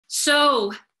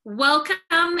So, welcome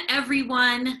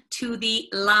everyone to the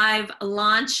live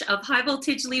launch of High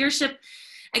Voltage Leadership.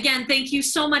 Again, thank you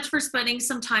so much for spending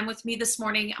some time with me this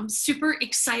morning. I'm super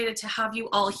excited to have you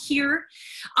all here.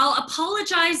 I'll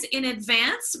apologize in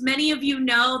advance. Many of you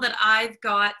know that I've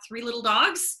got 3 little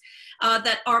dogs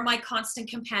that are my constant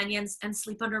companions and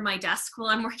sleep under my desk while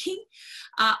I'm working.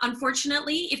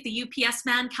 Unfortunately, if the UPS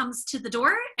man comes to the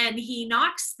door and he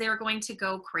knocks, they're going to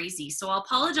go crazy. So I'll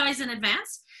apologize in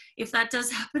advance. If that does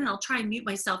happen, I'll try and mute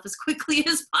myself as quickly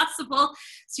as possible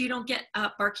so you don't get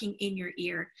barking in your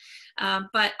ear.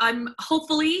 But I'm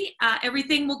hopefully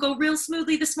everything will go real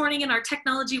smoothly this morning and our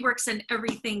technology works and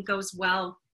everything goes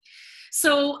well.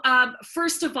 So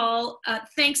first of all,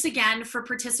 thanks again for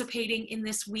participating in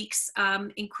this week's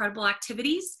incredible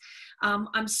activities.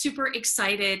 I'm super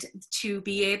excited to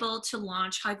be able to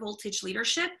launch High Voltage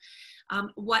Leadership.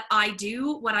 What I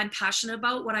do, what I'm passionate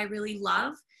about, what I really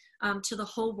love to the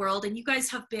whole world. And you guys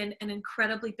have been an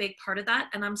incredibly big part of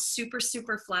that. And I'm super,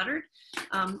 super flattered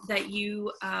that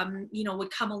you,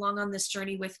 would come along on this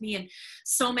journey with me. And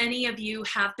so many of you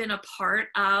have been a part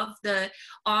of the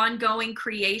ongoing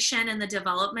creation and the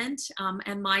development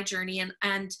and my journey.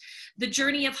 And the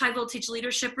journey of High Voltage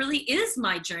Leadership really is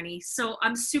my journey. So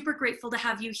I'm super grateful to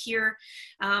have you here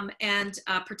and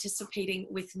participating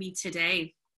with me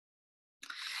today.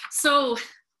 So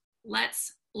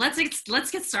let's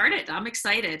get started. I'm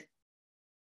excited.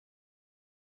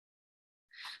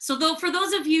 So for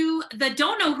those of you that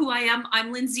don't know who I am,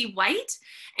 I'm Lindsay White,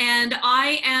 and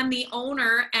I am the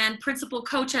owner and principal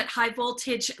coach at High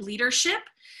Voltage Leadership.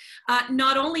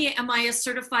 Not only am I a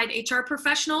certified HR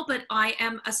professional, but I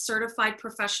am a certified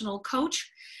professional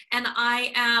coach. And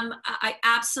I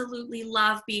absolutely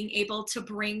love being able to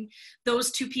bring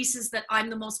those two pieces that I'm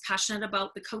the most passionate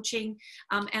about, the coaching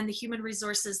and the human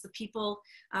resources, the people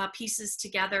pieces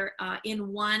together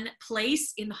in one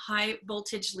place in High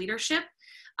Voltage Leadership.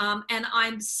 And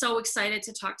I'm so excited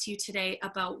to talk to you today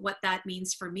about what that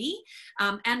means for me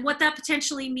and what that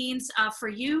potentially means for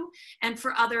you and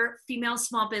for other female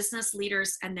small business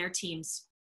leaders and their teams.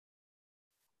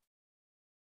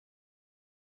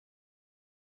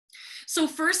 So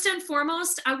first and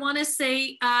foremost, I want to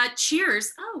say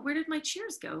cheers. Oh, where did my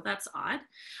cheers go? That's odd.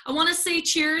 I want to say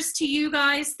cheers to you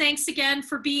guys. Thanks again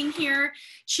for being here.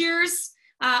 Cheers.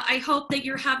 I hope that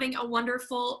you're having a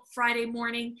wonderful Friday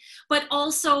morning, but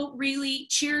also really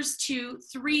cheers to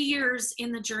 3 years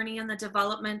in the journey and the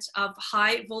development of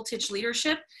High Voltage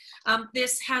Leadership.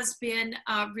 This has been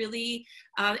really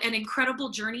an incredible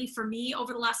journey for me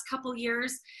over the last couple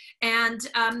years. And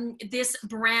this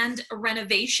brand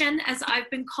renovation, as I've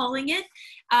been calling it,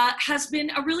 has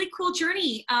been a really cool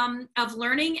journey of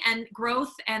learning and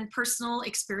growth and personal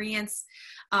experience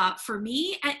for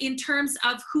me in terms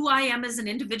of who I am as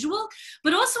an individual,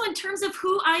 but also in terms of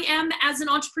who I am as an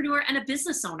entrepreneur and a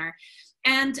business owner.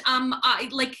 And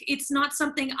it's not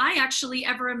something I actually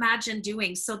ever imagined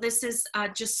doing. So this is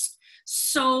just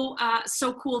so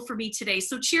cool for me today.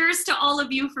 So cheers to all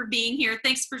of you for being here.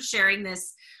 Thanks for sharing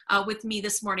this with me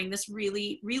this morning, this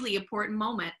really, really important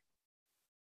moment.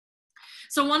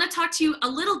 So I want to talk to you a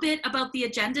little bit about the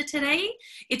agenda today.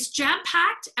 It's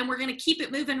jam-packed and we're going to keep it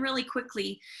moving really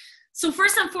quickly. So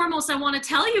first and foremost, I want to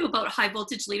tell you about High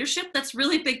Voltage Leadership. That's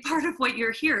really a big part of what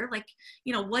you're here. Like,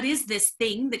 what is this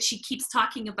thing that she keeps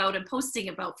talking about and posting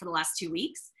about for the last 2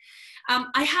 weeks?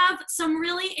 I have some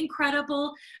really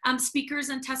incredible speakers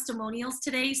and testimonials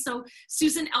today. So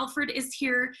Susan Elford is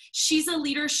here. She's a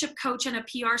leadership coach and a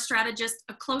PR strategist,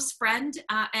 a close friend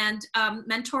and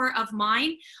mentor of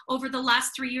mine over the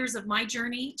last 3 years of my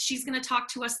journey. She's going to talk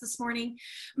to us this morning.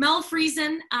 Mel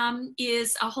Friesen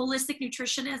is a holistic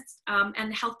nutritionist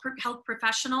and health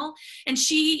professional. And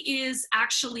she is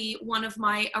actually one of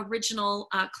my original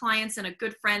clients and a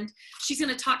good friend. She's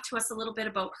going to talk to us a little bit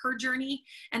about her journey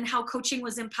and how coaching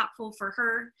was impactful for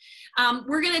her.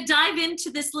 We're going to dive into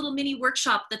this little mini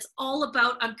workshop that's all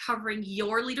about uncovering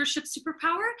your leadership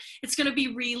superpower. It's going to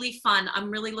be really fun. I'm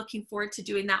really looking forward to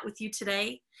doing that with you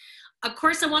today. Of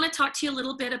course, I want to talk to you a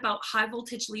little bit about High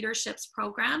Voltage Leadership's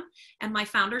program and my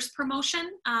founder's promotion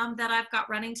that I've got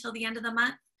running till the end of the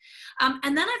month.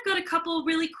 And then I've got a couple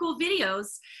really cool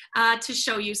videos to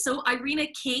show you. So Irina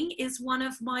King is one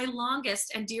of my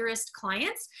longest and dearest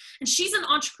clients, and she's an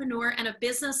entrepreneur and a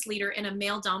business leader in a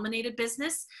male-dominated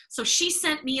business. So she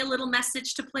sent me a little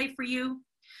message to play for you.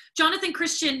 Jonathan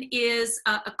Christian is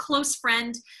a close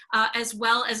friend, as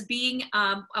well as being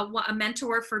a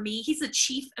mentor for me. He's the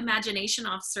Chief Imagination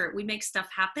Officer at We Make Stuff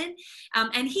Happen.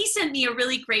 And he sent me a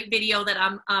really great video that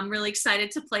I'm really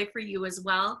excited to play for you as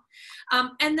well.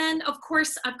 And then, of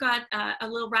course, I've got a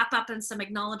little wrap up and some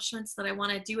acknowledgements that I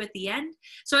want to do at the end.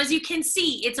 So as you can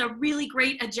see, it's a really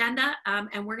great agenda,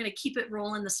 and we're going to keep it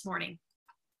rolling this morning.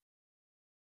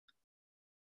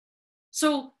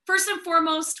 So first and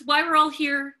foremost, why we're all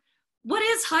here. What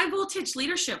is high voltage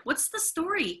leadership? What's the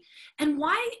story? And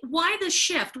why the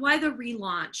shift? Why the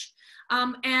relaunch?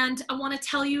 And I want to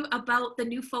tell you about the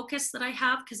new focus that I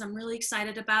have, because I'm really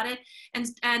excited about it.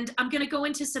 And I'm going to go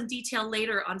into some detail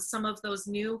later on some of those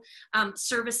new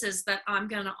services that I'm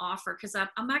going to offer, because I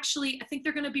think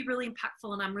they're going to be really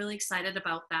impactful, and I'm really excited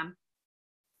about them.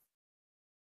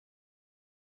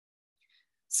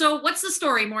 So what's the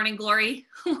story, Morning Glory,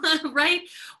 right?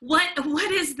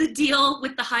 What is the deal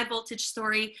with the high voltage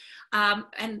story,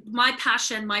 and my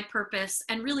passion, my purpose,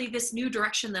 and really this new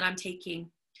direction that I'm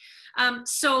taking?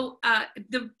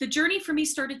 The journey for me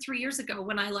started 3 years ago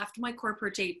when I left my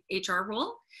corporate HR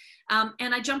role.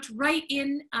 And I jumped right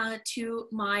in to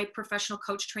my professional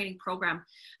coach training program.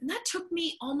 And that took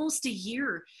me almost a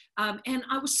year. And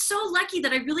I was so lucky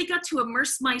that I really got to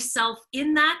immerse myself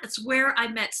in that. That's where I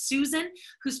met Susan,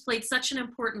 who's played such an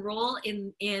important role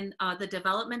in the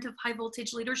development of high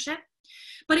voltage leadership.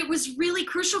 But it was really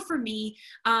crucial for me,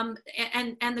 and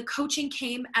the coaching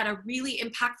came at a really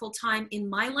impactful time in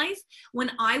my life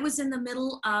when I was in the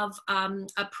middle of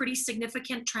a pretty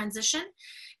significant transition.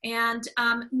 And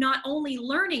not only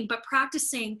learning, but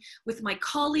practicing with my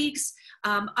colleagues.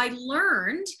 I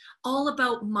learned all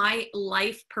about my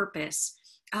life purpose,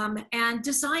 and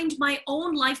designed my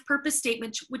own life purpose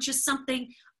statement, which is something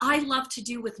I love to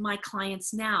do with my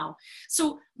clients now.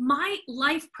 So my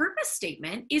life purpose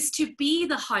statement is to be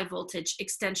the high voltage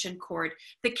extension cord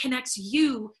that connects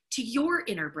you to your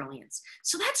inner brilliance.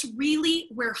 So that's really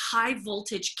where high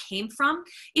voltage came from.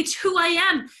 It's who I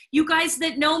am. You guys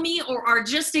that know me or are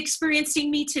just experiencing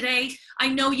me today, I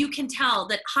know you can tell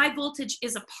that high voltage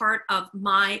is a part of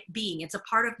my being. It's a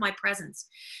part of my presence.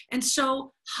 And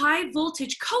so high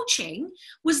voltage coaching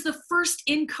was the first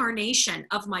incarnation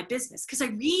of my business, because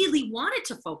I really wanted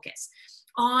to focus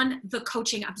on the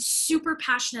coaching. I'm super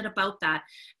passionate about that.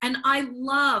 And I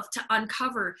love to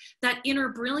uncover that inner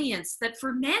brilliance that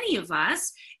for many of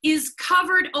us is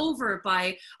covered over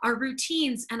by our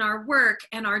routines and our work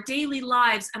and our daily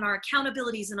lives and our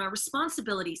accountabilities and our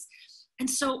responsibilities. And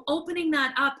so opening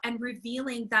that up and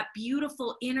revealing that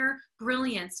beautiful inner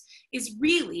brilliance is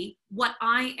really what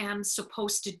I am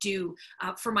supposed to do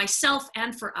for myself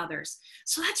and for others.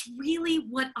 So that's really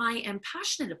what I am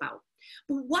passionate about.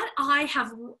 But what I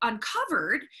have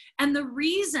uncovered, and the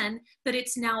reason that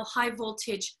it's now high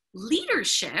voltage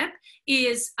leadership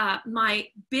is my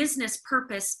business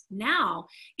purpose now,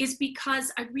 is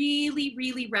because I really,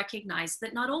 really recognize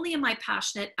that not only am I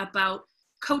passionate about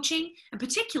coaching, and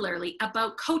particularly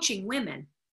about coaching women,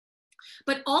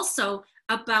 but also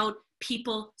about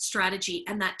people strategy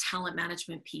and that talent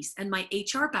management piece and my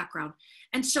HR background.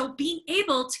 And so being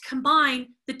able to combine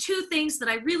the two things that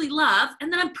I really love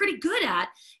and that I'm pretty good at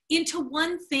into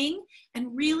one thing,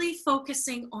 and really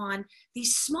focusing on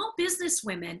these small business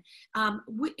women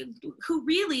who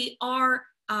really are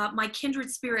my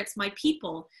kindred spirits, my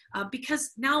people,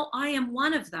 because now I am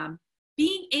one of them.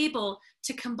 Being able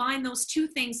to combine those two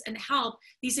things and help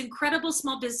these incredible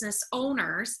small business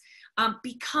owners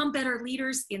become better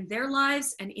leaders in their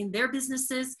lives and in their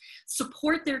businesses,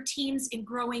 support their teams in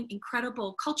growing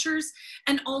incredible cultures,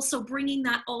 and also bringing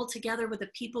that all together with a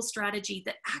people strategy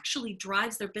that actually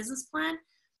drives their business plan.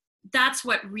 That's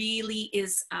what really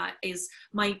is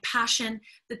my passion,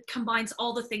 that combines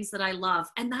all the things that I love.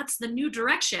 And that's the new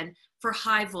direction for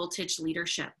high voltage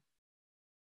leadership.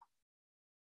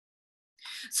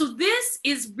 So this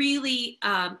is really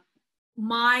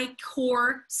my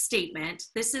core statement.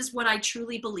 This is what I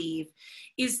truly believe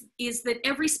is that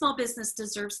every small business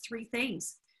deserves three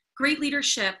things: great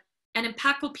leadership, an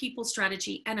impactful people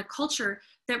strategy, and a culture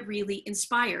that really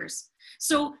inspires.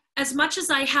 So as much as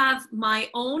I have my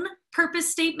own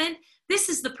purpose statement, this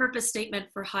is the purpose statement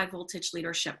for high voltage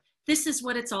leadership. This is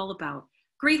what it's all about: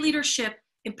 great leadership,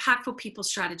 impactful people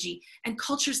strategy, and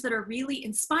cultures that are really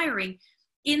inspiring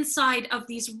inside of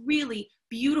these really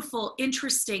beautiful,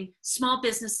 interesting small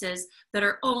businesses that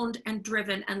are owned and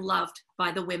driven and loved by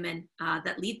the women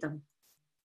that lead them.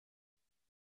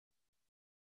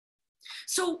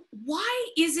 So why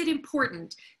is it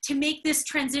important to make this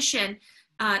transition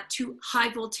to high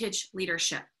voltage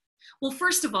leadership? Well,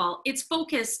 first of all, it's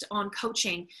focused on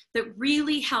coaching that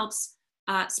really helps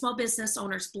small business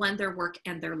owners blend their work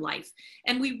and their life.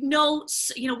 And we know,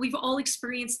 we've all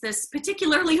experienced this,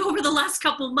 particularly over the last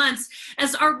couple of months,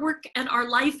 as our work and our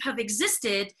life have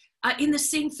existed in the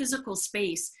same physical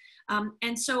space.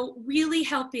 And so really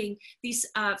helping these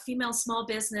female small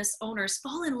business owners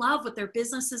fall in love with their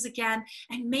businesses again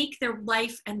and make their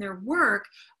life and their work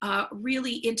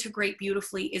really integrate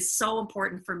beautifully is so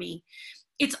important for me.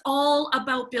 It's all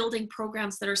about building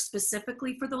programs that are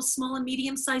specifically for those small and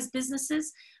medium-sized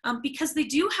businesses because they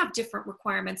do have different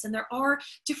requirements and there are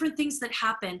different things that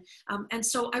happen. And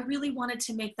so I really wanted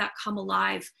to make that come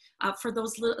alive for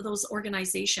those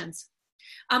organizations.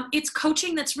 It's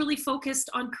coaching that's really focused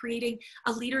on creating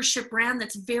a leadership brand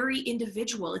that's very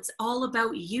individual. It's all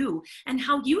about you and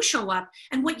how you show up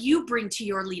and what you bring to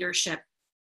your leadership.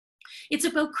 It's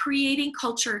about creating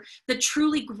culture that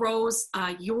truly grows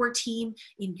your team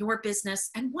in your business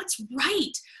and what's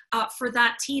right for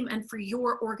that team and for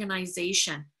your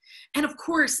organization. And of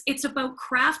course, it's about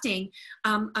crafting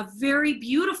a very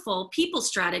beautiful people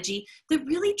strategy that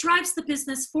really drives the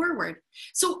business forward.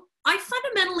 So I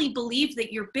fundamentally believe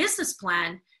that your business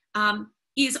plan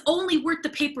is only worth the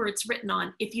paper it's written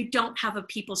on if you don't have a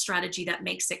people strategy that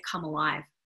makes it come alive.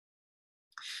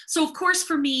 So of course,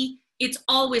 for me, it's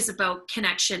always about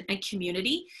connection and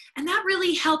community. And that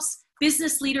really helps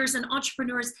business leaders and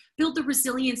entrepreneurs build the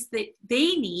resilience that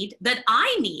they need, that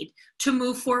I need to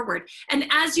move forward. And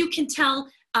as you can tell,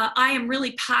 I am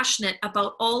really passionate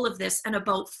about all of this and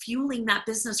about fueling that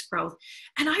business growth.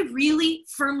 And I really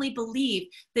firmly believe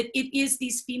that it is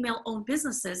these female-owned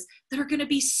businesses that are going to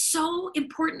be so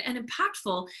important and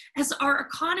impactful as our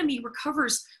economy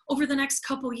recovers over the next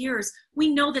couple years.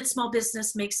 We know that small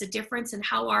business makes a difference in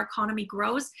how our economy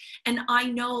grows. And I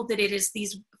know that it is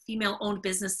these female-owned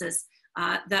businesses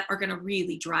that are going to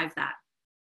really drive that.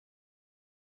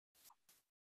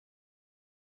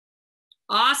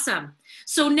 Awesome.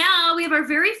 So now we have our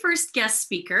very first guest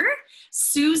speaker.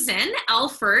 Susan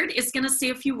Alford is going to say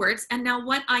a few words. And now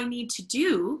what I need to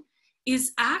do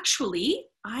is actually,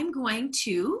 I'm going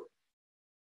to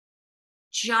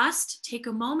just take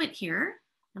a moment here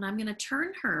and I'm going to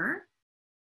turn her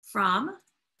from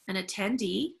an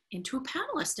attendee into a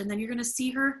panelist. And then you're going to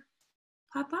see her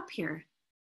pop up here.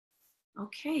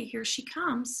 Okay, here she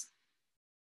comes.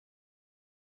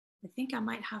 I think I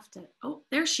might have to, oh,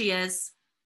 there she is.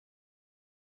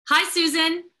 Hi,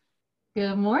 Susan.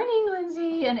 Good morning,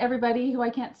 Lindsay, and everybody who I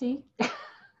can't see.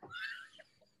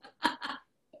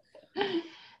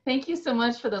 Thank you so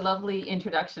much for the lovely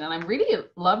introduction. And I'm really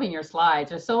loving your slides.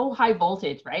 They're so high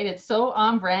voltage, right? It's so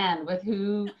on brand with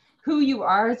who you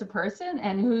are as a person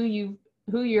and who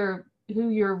you're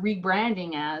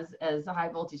rebranding as a high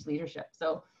voltage leadership.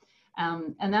 So,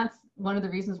 and that's one of the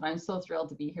reasons why I'm so thrilled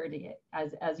to be here today.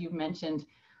 As you've mentioned,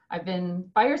 I've been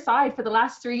by your side for the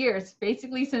last 3 years,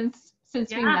 basically since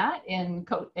we met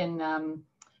when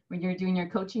you're doing your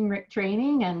coaching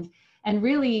training and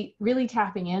really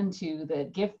tapping into the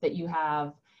gift that you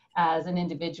have as an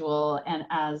individual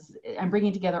and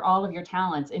bringing together all of your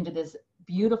talents into this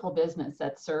beautiful business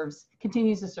that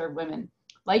continues to serve women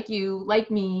like you, like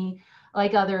me,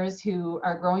 like others who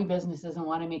are growing businesses and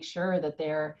want to make sure that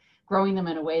they're growing them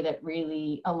in a way that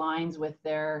really aligns with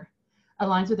their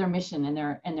mission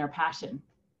and their passion.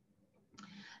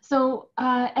 So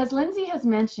as Lindsay has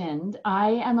mentioned,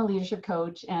 I am a leadership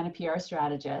coach and a PR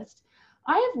strategist.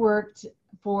 I have worked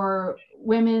for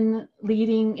women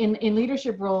leading in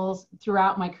leadership roles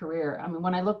throughout my career. I mean,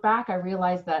 when I look back, I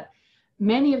realized that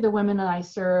many of the women that I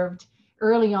served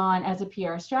early on as a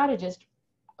PR strategist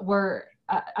were,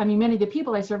 many of the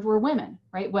people I served were women,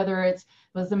 right? Whether it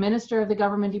was the minister of the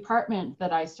government department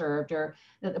that I served, or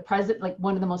the president, like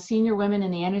one of the most senior women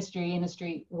in the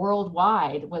industry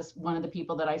worldwide was one of the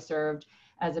people that I served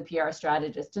as a PR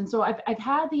strategist. And so I've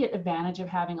had the advantage of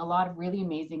having a lot of really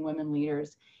amazing women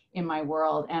leaders in my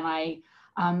world. And I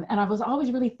was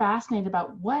always really fascinated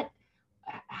about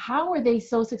how were they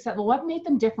so successful? What made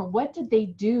them different? What did they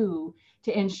do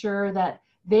to ensure that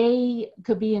they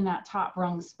could be in that top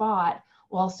rung spot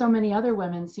while so many other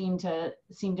women seem to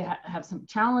have some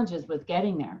challenges with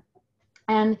getting there?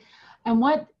 And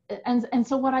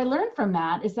so what I learned from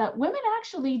that is that women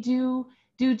actually do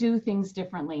things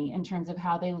differently in terms of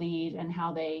how they lead and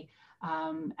how they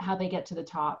get to the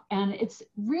top. And it's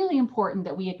really important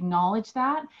that we acknowledge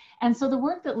that. And so the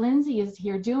work that Lindsay is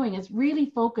here doing is really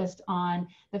focused on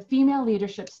the female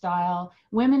leadership style,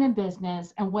 women in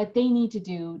business, and what they need to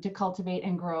do to cultivate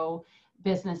and grow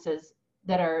businesses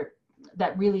that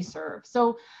really serve.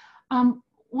 So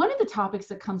one of the topics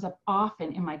that comes up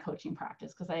often in my coaching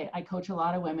practice, because I coach a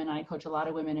lot of women and I coach a lot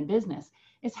of women in business,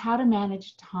 is how to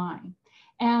manage time.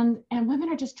 and women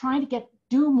are just trying to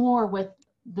do more with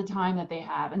the time that they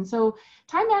have. And so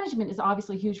time management is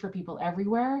obviously huge for people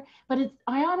everywhere, but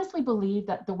I honestly believe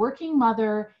that the working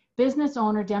mother business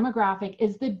owner demographic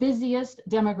is the busiest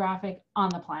demographic on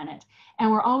the planet.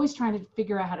 And we're always trying to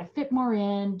figure out how to fit more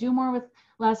in, do more with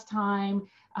less time,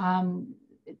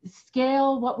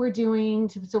 scale what we're doing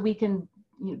so we can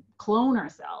clone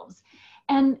ourselves.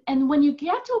 And when you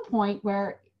get to a point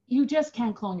where you just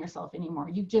can't clone yourself anymore,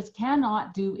 you just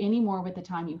cannot do any more with the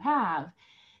time you have,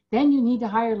 then you need to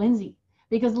hire Lindsay,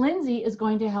 because Lindsay is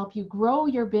going to help you grow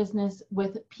your business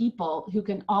with people who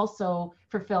can also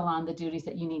fulfill on the duties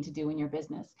that you need to do in your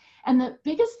business. And the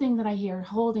biggest thing that I hear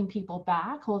holding people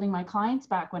back, holding my clients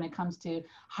back when it comes to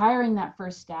hiring that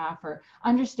first staff or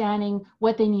understanding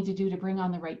what they need to do to bring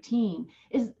on the right team,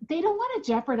 is they don't want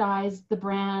to jeopardize the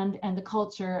brand and the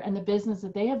culture and the business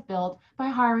that they have built by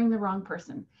hiring the wrong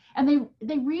person. And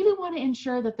they really want to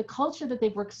ensure that the culture that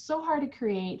they've worked so hard to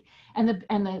create and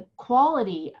the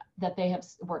quality that they have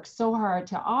worked so hard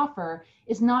to offer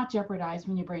is not jeopardized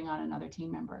when you bring on another team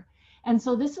member. And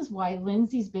so this is why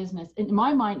Lindsay's business, in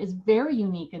my mind, is very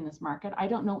unique in this market. I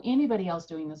don't know anybody else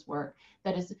doing this work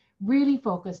that is really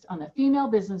focused on the female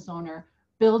business owner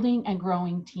building and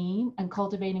growing team and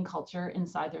cultivating culture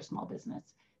inside their small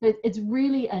business. It's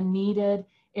really a needed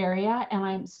area, and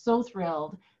I'm so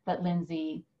thrilled that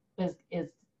Lindsay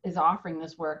is offering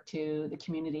this work to the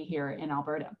community here in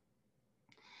Alberta.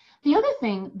 The other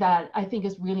thing that I think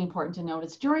is really important to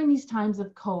notice during these times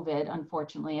of COVID,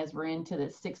 unfortunately, as we're into the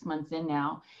 6 months in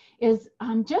now, is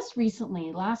just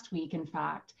recently, last week, in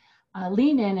fact,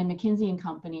 Lean In and McKinsey &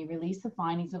 Company released the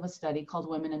findings of a study called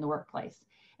Women in the Workplace.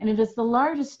 And it is the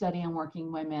largest study on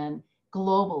working women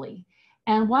globally.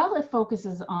 And while it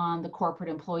focuses on the corporate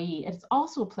employee, it's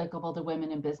also applicable to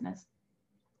women in business.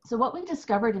 So what we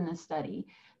discovered in this study,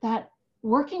 that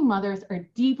working mothers are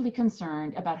deeply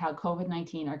concerned about how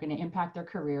COVID-19 are going to impact their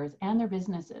careers and their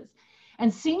businesses.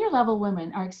 And senior level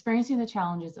women are experiencing the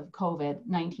challenges of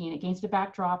COVID-19 against a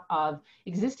backdrop of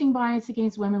existing bias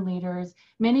against women leaders,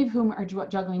 many of whom are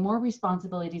juggling more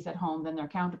responsibilities at home than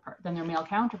their male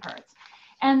counterparts.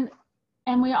 And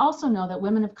we also know that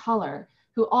women of color,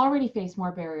 who already face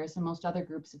more barriers than most other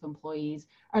groups of employees,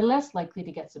 are less likely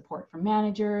to get support from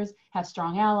managers, have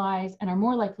strong allies, and are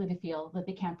more likely to feel that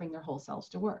they can't bring their whole selves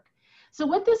to work. So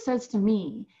what this says to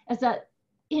me is that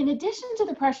in addition to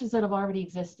the pressures that have already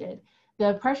existed,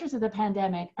 the pressures of the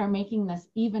pandemic are making this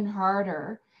even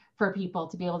harder for people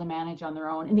to be able to manage on their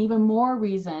own, and even more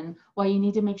reason why you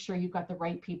need to make sure you've got the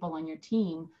right people on your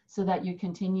team so that you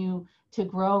continue to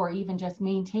grow or even just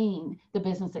maintain the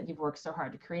business that you've worked so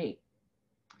hard to create.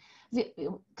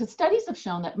 Because studies have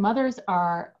shown that mothers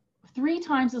are 3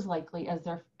 times as likely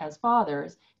as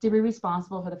fathers to be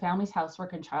responsible for the family's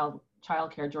housework and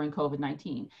childcare during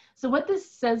COVID-19. So what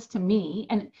this says to me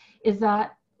is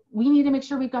that we need to make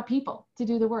sure we've got people to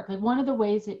do the work. Like, one of the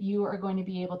ways that you are going to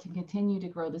be able to continue to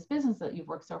grow this business that you've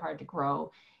worked so hard to grow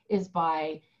is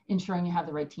by ensuring you have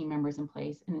the right team members in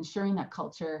place and ensuring that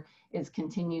culture is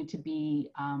continued to be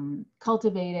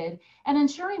cultivated, and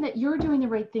ensuring that you're doing the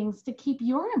right things to keep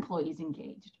your employees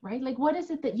engaged, right? Like, what is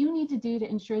it that you need to do to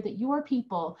ensure that your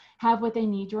people have what they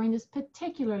need during this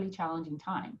particularly challenging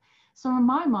time? So in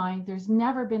my mind, there's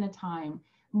never been a time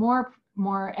more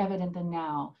evident than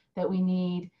now that we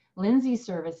need Lindsay's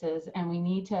services, and we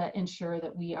need to ensure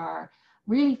that we are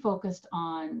really focused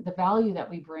on the value that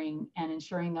we bring and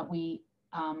ensuring that we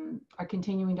are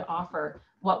continuing to offer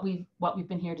what we've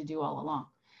been here to do all along.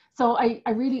 So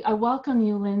I welcome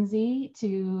you, Lindsay,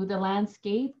 to the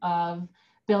landscape of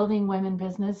building women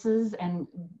businesses and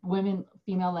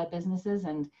female-led businesses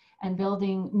and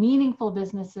building meaningful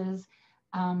businesses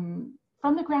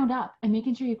from the ground up, and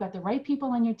making sure you've got the right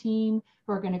people on your team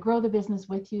who are going to grow the business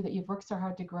with you that you've worked so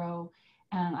hard to grow.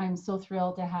 And I'm so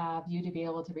thrilled to have you to be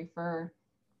able to refer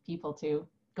people to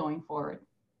going forward.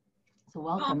 So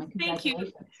welcome and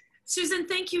congratulations. Thank you. Susan,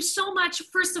 thank you so much,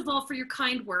 first of all, for your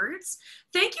kind words.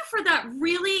 Thank you for that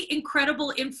really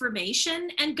incredible information.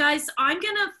 And guys, I'm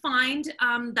going to find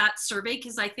that survey,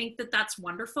 because I think that that's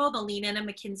wonderful, the Lean In and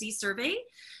McKinsey survey.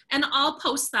 And I'll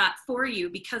post that for you,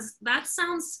 because that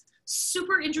sounds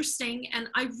super interesting. And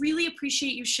I really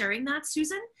appreciate you sharing that,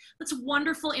 Susan. That's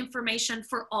wonderful information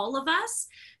for all of us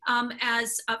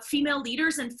as female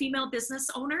leaders and female business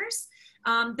owners.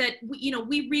 That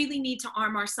we really need to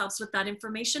arm ourselves with that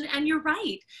information. And you're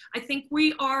right. I think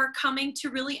we are coming to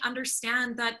really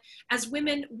understand that as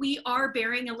women, we are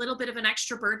bearing a little bit of an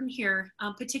extra burden here,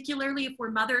 particularly if we're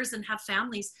mothers and have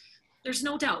families. There's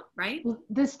no doubt, right?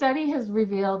 This study has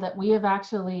revealed that we have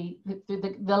actually,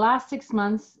 the last 6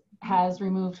 months, has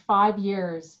removed 5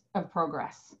 years of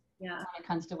progress Yeah. when it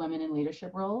comes to women in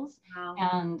leadership roles. Wow.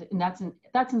 And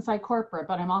that's inside corporate,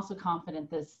 but I'm also confident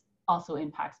this also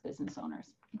impacts business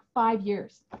owners. 5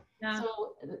 years. Yeah.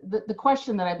 So the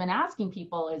question that I've been asking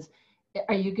people is,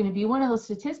 are you going to be one of those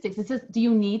statistics? It says, do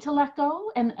you need to let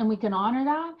go? And we can honor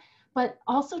that, but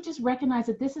also just recognize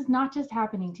that this is not just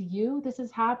happening to you. This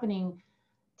is happening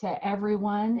to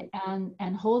everyone,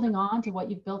 and holding on to what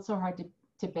you've built so hard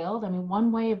to build. I mean,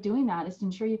 one way of doing that is to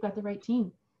ensure you've got the right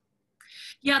team.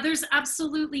 Yeah, there's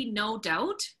absolutely no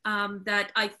doubt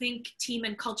that I think team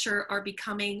and culture are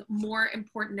becoming more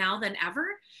important now than ever.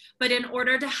 But in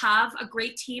order to have a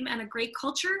great team and a great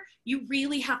culture, you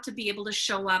really have to be able to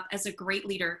show up as a great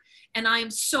leader. And I am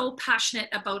so passionate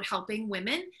about helping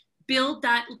women build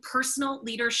that personal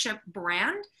leadership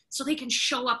brand so they can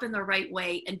show up in the right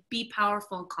way and be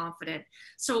powerful and confident.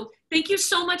 So thank you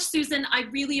so much, Susan. I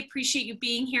really appreciate you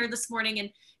being here this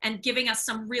morning and giving us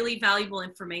some really valuable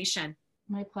information.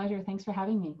 My pleasure. Thanks for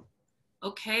having me.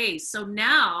 Okay, so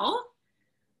now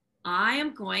I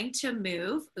am going to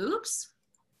move,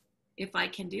 if I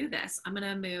can do this, I'm going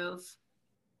to move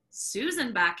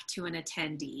Susan back to an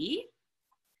attendee.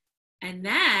 And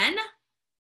then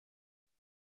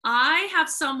I have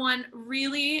someone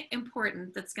really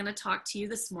important that's going to talk to you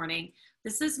this morning.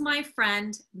 This is my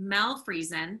friend, Mel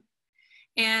Friesen.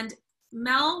 And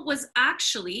Mel was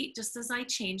actually, just as I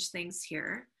change things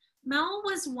here, Mel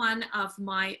was one of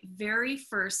my very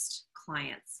first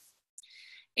clients.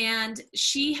 And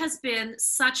she has been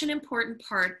such an important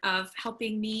part of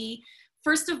helping me,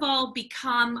 first of all,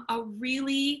 become a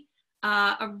really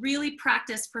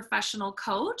practiced professional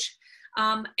coach.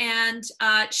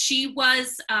 She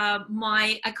was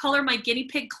I call her my guinea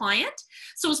pig client.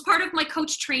 So as part of my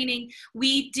coach training,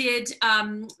 we did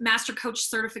master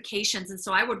coach certifications. And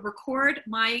so I would record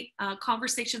my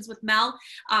conversations with Mel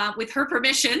with her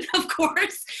permission, of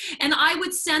course, and I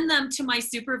would send them to my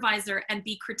supervisor and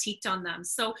be critiqued on them.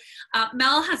 So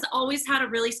Mel has always had a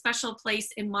really special place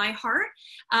in my heart.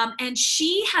 And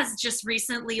she has just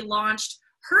recently launched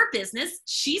her business.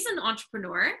 She's an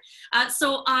entrepreneur.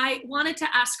 So I wanted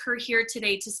to ask her here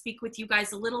today to speak with you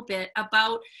guys a little bit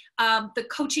about the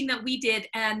coaching that we did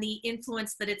and the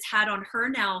influence that it's had on her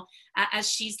now as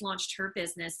she's launched her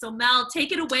business. So Mel,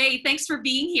 take it away. Thanks for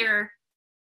being here.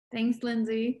 Thanks,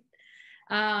 Lindsay.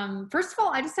 First of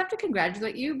all, I just have to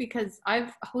congratulate you because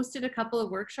I've hosted a couple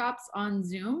of workshops on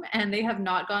Zoom and they have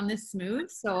not gone this smooth.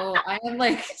 So I am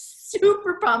like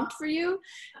super pumped for you.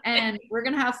 And we're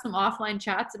going to have some offline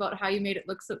chats about how you made it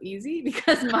look so easy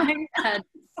because mine had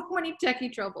so many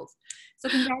techie troubles. So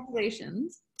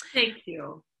congratulations. Thank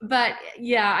you. But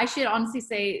yeah, I should honestly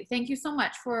say thank you so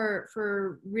much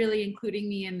for really including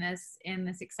me in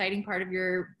this exciting part of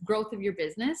your growth of your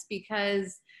business,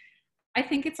 because I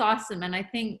think it's awesome. And I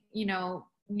think, you know,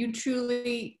 you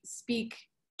truly speak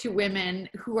to women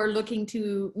who are looking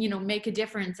to, you know, make a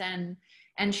difference and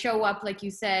show up, like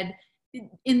you said,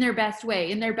 in their best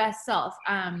way, in their best self,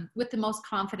 with the most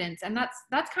confidence. And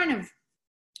that's kind of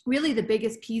really the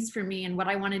biggest piece for me. And what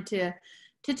I wanted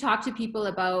to talk to people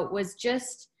about was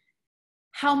just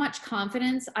how much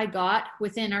confidence I got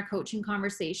within our coaching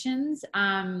conversations.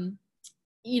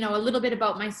 You know, a little bit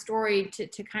about my story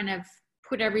to kind of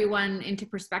put everyone into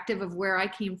perspective of where I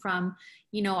came from.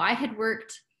 You know, I had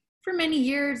worked for many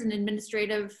years in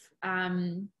administrative,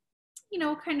 you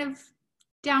know, kind of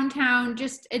downtown,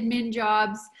 just admin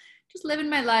jobs, just living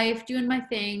my life, doing my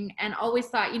thing, and always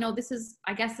thought, you know,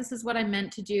 I guess this is what I'm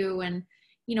meant to do. And,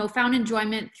 you know, found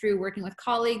enjoyment through working with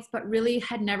colleagues, but really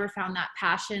had never found that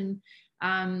passion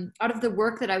out of the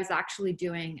work that I was actually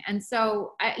doing. And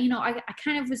so, I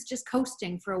kind of was just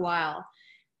coasting for a while.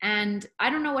 And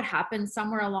I don't know what happened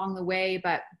somewhere along the way,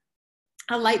 but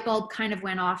a light bulb kind of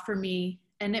went off for me.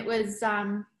 And it was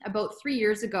about 3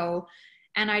 years ago.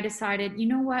 And I decided, you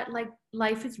know what, like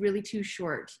life is really too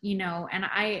short, you know, and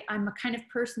I'm a kind of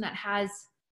person that has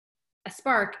a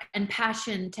spark and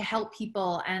passion to help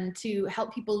people and to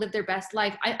help people live their best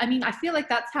life. I mean, I feel like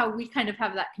that's how we kind of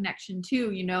have that connection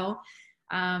too, you know,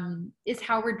 is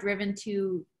how we're driven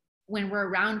to, when we're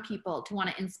around people, to want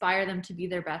to inspire them to be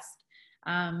their best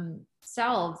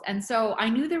selves. And so I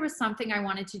knew there was something I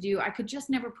wanted to do. I could just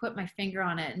never put my finger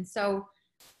on it. And so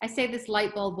I say this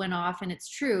light bulb went off, and it's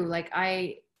true. Like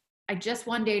I just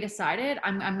one day decided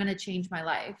I'm going to change my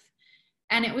life.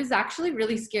 And it was actually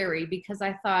really scary because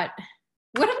I thought,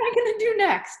 what am I going to do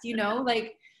next? You know,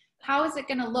 like, how is it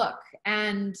going to look?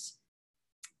 And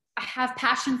I have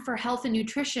passion for health and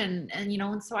nutrition, and, you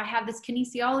know, and so I have this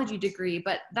kinesiology degree,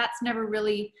 but that's never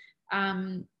really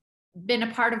been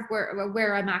a part of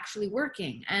where I'm actually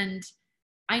working. And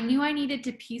I knew I needed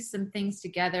to piece some things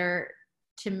together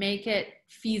to make it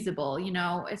feasible, you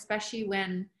know, especially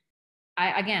when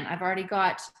I've already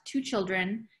got 2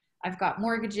 children, I've got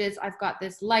mortgages, I've got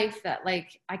this life that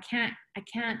like, I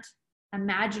can't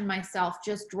imagine myself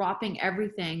just dropping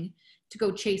everything to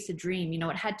go chase a dream. You know,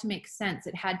 it had to make sense.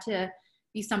 It had to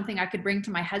be something I could bring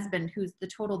to my husband, who's the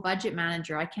total budget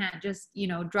manager. I can't just, you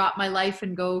know, drop my life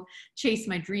and go chase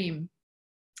my dream.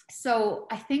 So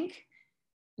I think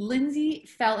Lindsay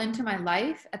fell into my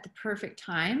life at the perfect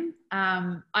time.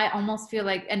 I almost feel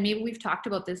like, and maybe we've talked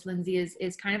about this, Lindsay,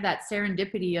 is kind of that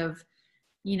serendipity of,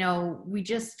 you know, we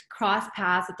just crossed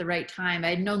paths at the right time.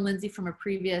 I had known Lindsay from a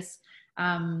previous,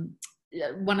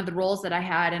 one of the roles that I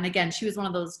had. And again, she was one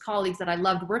of those colleagues that I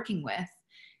loved working with.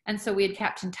 And so we had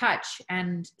kept in touch,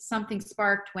 and something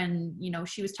sparked when, you know,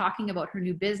 she was talking about her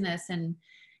new business and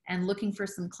looking for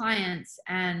some clients.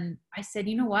 And I said,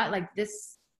 you know what, like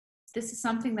this is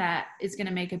something that is going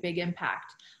to make a big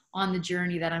impact on the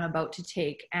journey that I'm about to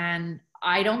take. And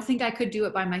I don't think I could do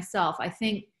it by myself. I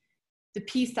think the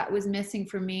piece that was missing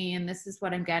for me, and this is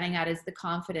what I'm getting at, is the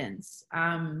confidence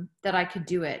that I could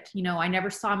do it. You know, I never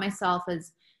saw myself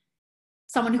as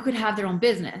someone who could have their own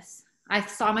business. I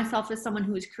saw myself as someone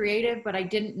who was creative, but I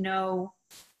didn't know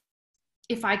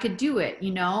if I could do it,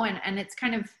 you know, and it's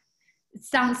kind of, it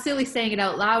sounds silly saying it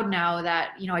out loud now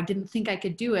that, you know, I didn't think I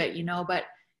could do it, you know, but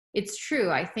it's true.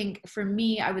 I think for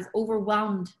me, I was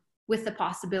overwhelmed with the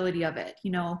possibility of it.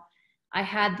 You know, I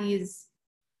had these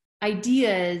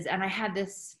ideas and I had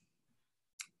this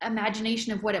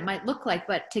imagination of what it might look like,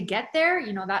 but to get there,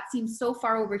 you know, that seems so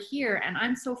far over here and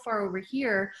I'm so far over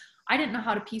here. I didn't know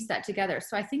how to piece that together.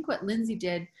 So I think what Lindsay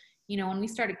did, you know, when we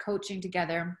started coaching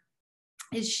together,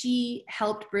 is she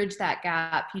helped bridge that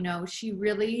gap. You know, she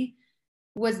really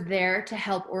was there to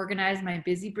help organize my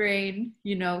busy brain.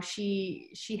 You know,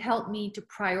 she helped me to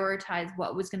prioritize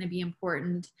what was going to be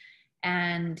important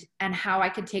and how I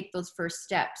could take those first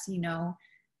steps, you know.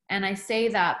 And I say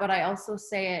that, but I also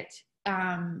say it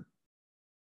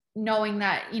knowing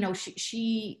that, you know,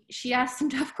 she asked some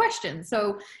tough questions.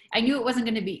 So I knew it wasn't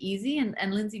going to be easy,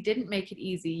 and Lindsay didn't make it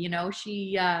easy. You know,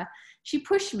 she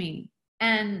pushed me.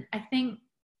 And I think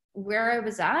where I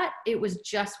was at, it was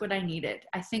just what I needed.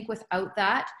 I think without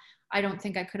that, I don't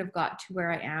think I could have got to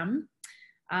where I am.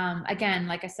 Again,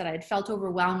 like I said, I had felt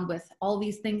overwhelmed with all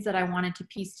these things that I wanted to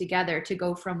piece together to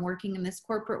go from working in this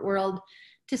corporate world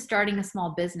to starting a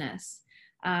small business.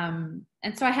 And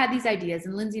so I had these ideas,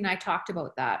 and Lindsay and I talked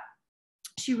about that.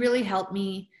 She really helped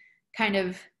me kind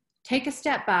of take a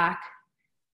step back,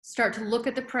 start to look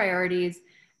at the priorities,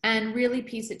 and really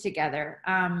piece it together.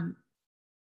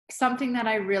 Something that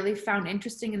I really found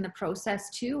interesting in the process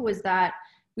too was that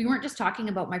we weren't just talking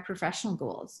about my professional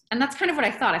goals. And that's kind of what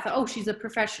I thought. I thought, oh, she's a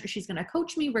professional. She's going to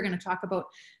coach me. We're going to talk about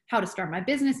how to start my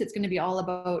business. It's going to be all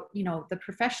about, you know, the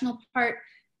professional part.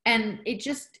 And it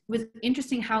just was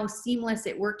interesting how seamless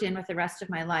it worked in with the rest of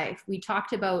my life. We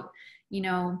talked about, you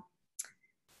know,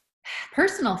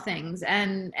 personal things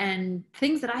and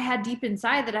things that I had deep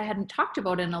inside that I hadn't talked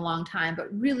about in a long time, but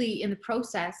really in the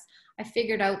process, I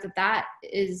figured out that that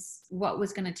is what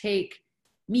was going to take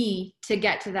me to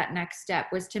get to that next step,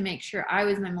 was to make sure I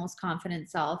was my most confident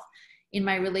self in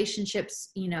my relationships,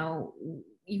 you know,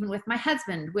 even with my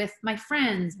husband, with my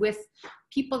friends, with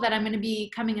people that I'm going to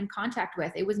be coming in contact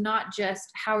with. It was not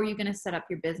just how are you going to set up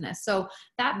your business. So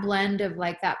that blend of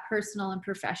like that personal and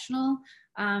professional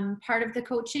part of the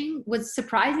coaching was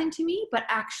surprising to me, but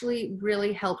actually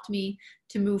really helped me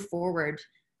to move forward.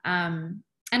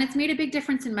 And it's made a big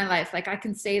difference in my life. Like I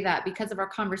can say that because of our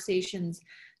conversations,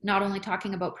 not only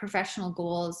talking about professional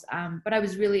goals, but I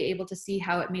was really able to see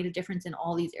how it made a difference in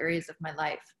all these areas of my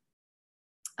life.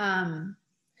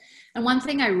 And one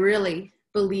thing I really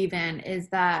believe in is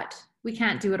that we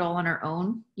can't do it all on our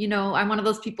own. You know, I'm one of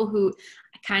those people who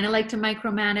I kind of like to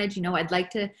micromanage. You know, I'd like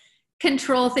to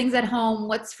control things at home,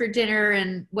 what's for dinner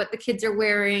and what the kids are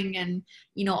wearing and,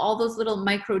 you know, all those little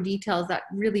micro details that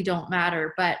really don't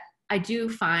matter. But I do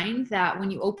find that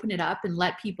when you open it up and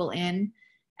let people in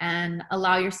and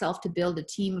allow yourself to build a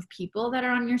team of people that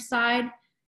are on your side,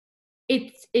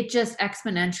 it just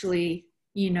exponentially,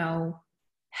 you know,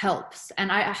 helps.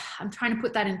 And I'm trying to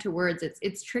put that into words.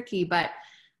 It's tricky, but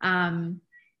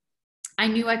I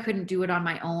knew I couldn't do it on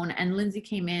my own. And Lindsay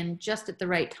came in just at the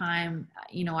right time.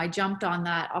 You know, I jumped on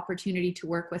that opportunity to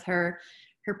work with her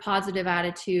positive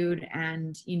attitude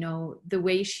and, you know, the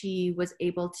way she was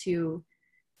able to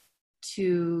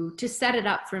set it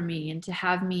up for me and to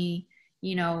have me,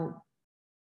 you know,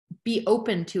 be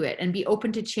open to it and be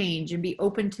open to change and be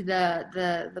open to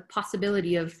the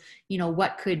possibility of, you know,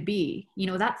 what could be, you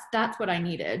know, that's what I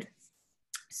needed.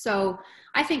 So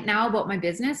I think now about my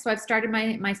business. So I've started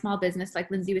my small business, like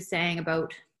Lindsay was saying,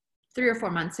 about 3 or 4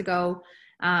 months ago.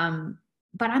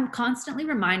 But I'm constantly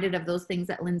reminded of those things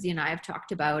that Lindsay and I have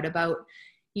talked about,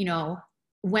 you know,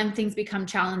 when things become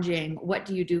challenging, what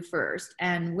do you do first?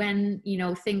 And when, you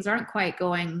know, things aren't quite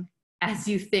going as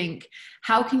you think,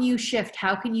 how can you shift?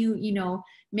 How can you, you know,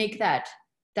 make that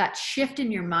shift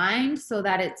in your mind so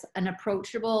that it's an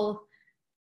approachable,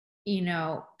 you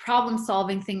know, problem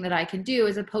solving thing that I can do,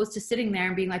 as opposed to sitting there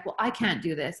and being like, well, I can't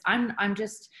do this. I'm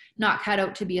just not cut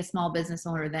out to be a small business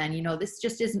owner then, you know, this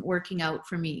just isn't working out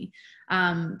for me.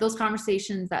 Those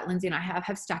conversations that Lindsay and I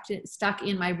have stuck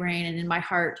in my brain and in my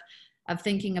heart of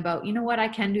thinking about, you know what, I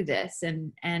can do this.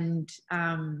 And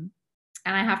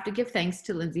I have to give thanks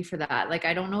to Lindsay for that. Like,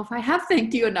 I don't know if I have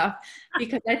thanked you enough,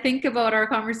 because I think about our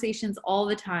conversations all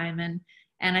the time.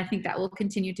 And I think that will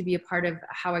continue to be a part of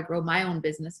how I grow my own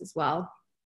business as well.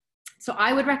 So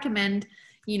I would recommend,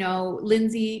 you know,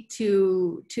 Lindsay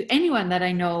to anyone that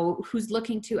I know who's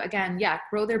looking to, again,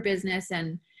 grow their business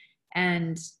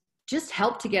and just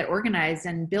help to get organized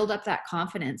and build up that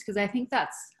confidence. Because I think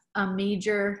that's a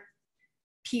major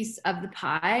piece of the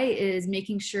pie, is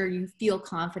making sure you feel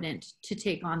confident to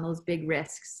take on those big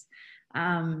risks,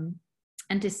 and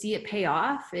to see it pay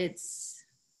off. It's,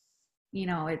 you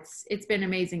know, it's been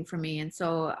amazing for me. And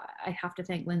so I have to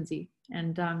thank Lindsay.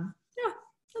 And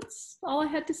that's all I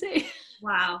had to say.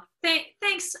 Wow.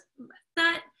 Thanks.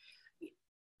 That,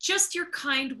 just your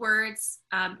kind words,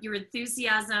 your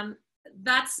enthusiasm,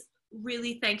 that's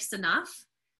really thanks enough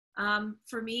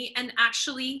for me. And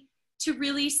actually, to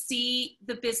really see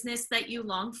the business that you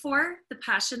long for, the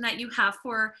passion that you have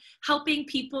for helping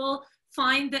people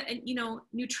find the, you know,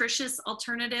 nutritious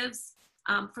alternatives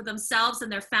for themselves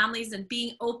and their families, and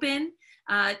being open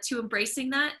to embracing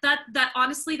that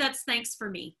honestly, that's thanks for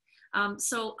me.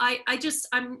 So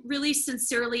I'm really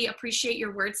sincerely appreciate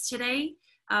your words today,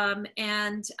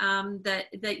 and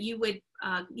that you would,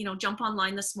 you know, jump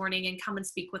online this morning and come and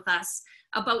speak with us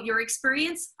about your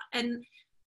experience. And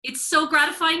it's so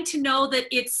gratifying to know that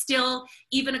it's still,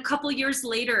 even a couple years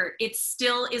later, it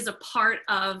still is a part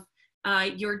of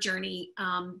your journey.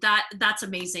 That's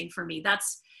amazing for me. That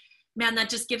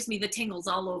just gives me the tingles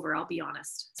all over, I'll be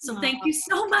honest. So thank you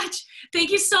so much.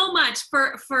 Thank you so much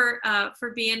for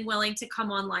being willing to come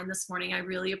online this morning. I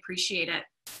really appreciate it.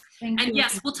 Thank you.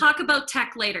 Yes, we'll talk about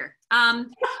tech later.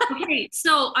 Okay,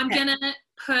 so I'm gonna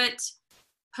put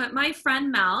my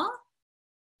friend Mel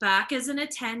back as an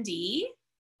attendee.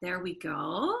 There we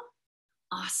go.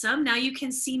 Awesome. Now you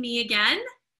can see me again.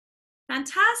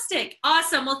 Fantastic.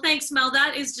 Awesome. Well, thanks, Mel.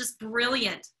 That is just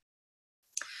brilliant.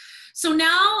 So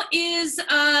now is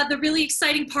the really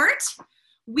exciting part.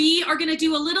 We are going to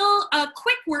do a little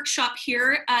quick workshop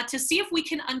here to see if we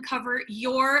can uncover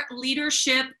your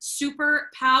leadership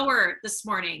superpower this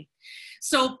morning.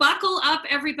 So buckle up,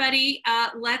 everybody.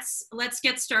 Let's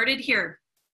get started here.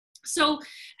 So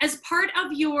as part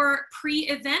of your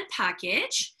pre-event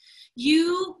package,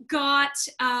 you got,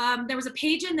 there was a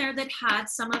page in there that had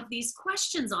some of these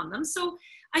questions on them. So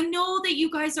I know that you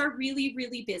guys are really,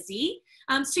 really busy.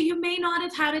 So you may not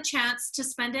have had a chance to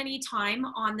spend any time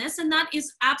on this, and that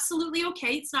is absolutely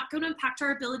okay. It's not going to impact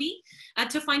our ability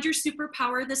to find your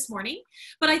superpower this morning.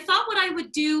 But I thought what I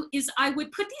would do is I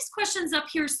would put these questions up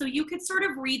here so you could sort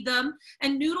of read them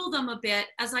and noodle them a bit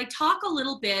as I talk a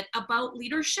little bit about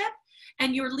leadership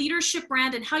and your leadership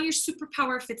brand and how your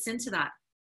superpower fits into that.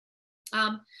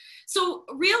 So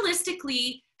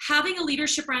realistically, having a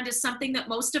leadership brand is something that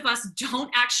most of us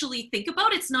don't actually think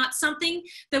about. It's not something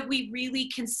that we really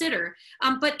consider,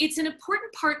 but it's an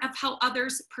important part of how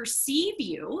others perceive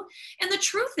you. And the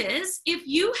truth is, if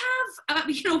you have,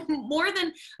 you know, more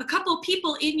than a couple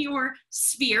people in your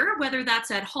sphere, whether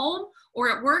that's at home or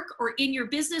at work or in your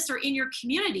business or in your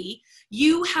community,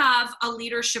 you have a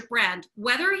leadership brand.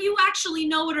 Whether you actually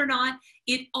know it or not,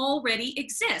 it already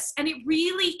exists. And it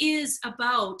really is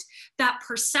about that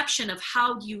perception of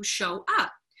how you show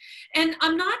up. And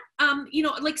I'm not, you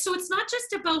know, like, so it's not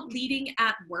just about leading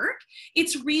at work.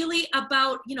 It's really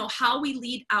about, you know, how we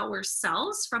lead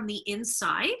ourselves from the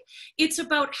inside. It's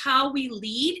about how we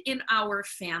lead in our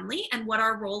family and what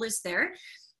our role is there.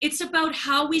 It's about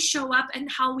how we show up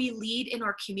and how we lead in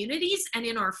our communities and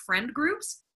in our friend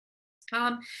groups.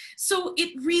 So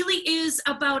it really is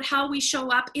about how we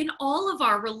show up in all of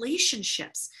our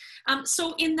relationships.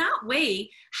 So in that way,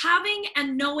 having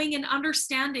and knowing and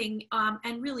understanding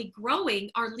and really growing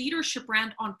our leadership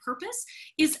brand on purpose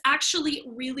is actually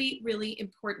really, really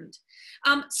important.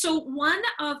 So one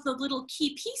of the little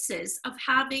key pieces of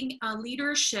having a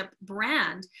leadership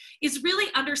brand is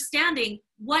really understanding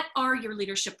what are your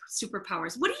leadership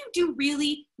superpowers? What do you do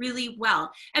really, really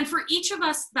well? And for each of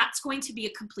us, that's going to be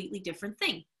a completely different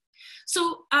thing.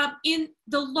 So in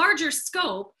the larger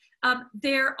scope,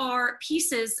 there are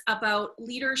pieces about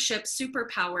leadership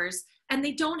superpowers, and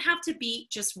they don't have to be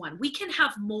just one. We can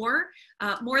have more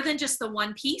than just the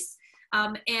one piece.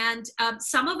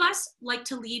 Some of us like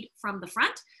to lead from the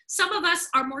front. Some of us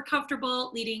are more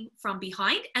comfortable leading from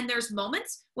behind. And there's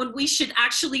moments when we should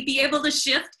actually be able to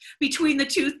shift between the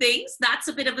two things. That's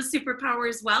a bit of a superpower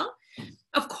as well.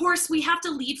 Of course, we have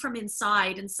to lead from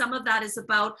inside, and some of that is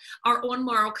about our own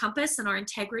moral compass and our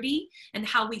integrity and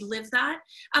how we live that.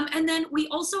 And then we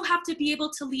also have to be able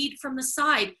to lead from the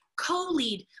side,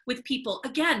 co-lead with people.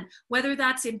 Again, whether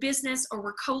that's in business or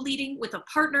we're co-leading with a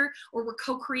partner or we're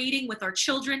co-creating with our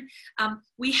children,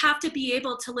 we have to be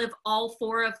able to live all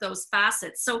four of those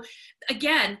facets. So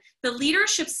again, the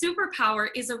leadership superpower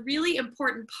is a really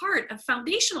important part, a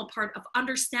foundational part of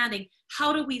understanding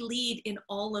how do we lead in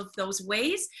all of those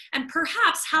ways, and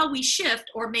perhaps how we shift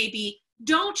or maybe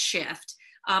don't shift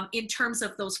in terms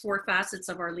of those four facets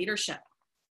of our leadership.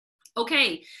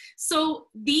 Okay, so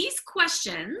these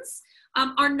questions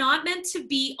are not meant to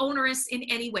be onerous in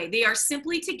any way. They are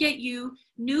simply to get you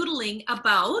noodling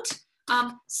about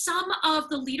some of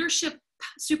the leadership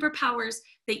superpowers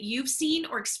that you've seen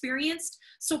or experienced.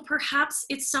 So perhaps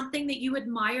it's something that you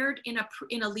admired in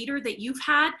a leader that you've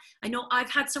had. I know I've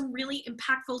had some really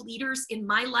impactful leaders in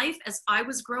my life as I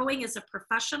was growing as a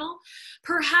professional.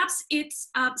 Perhaps it's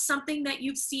something that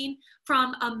you've seen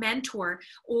from a mentor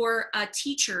or a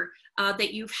teacher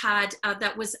that you've had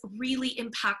that was really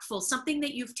impactful, something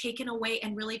that you've taken away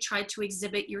and really tried to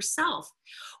exhibit yourself.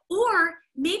 Or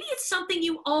maybe it's something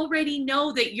you already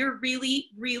know that you're really,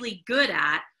 really good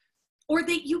at, or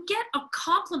that you get a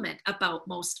compliment about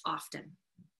most often.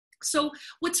 So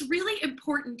what's really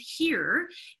important here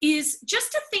is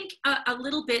just to think a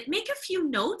little bit, make a few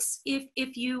notes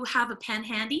if you have a pen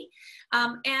handy,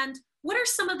 and what are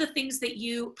some of the things that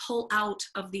you pull out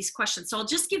of these questions? So I'll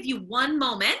just give you one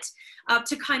moment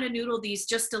to kind of noodle these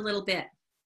just a little bit.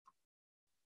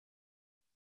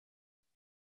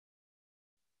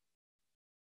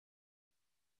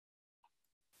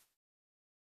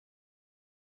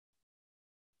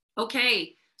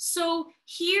 Okay, so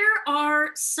here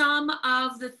are some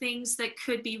of the things that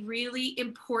could be really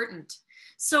important.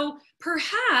 So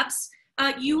perhaps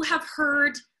you have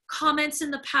heard comments in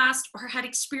the past or had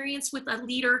experience with a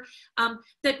leader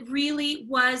that really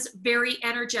was very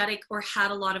energetic or had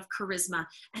a lot of charisma,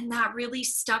 and that really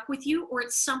stuck with you, or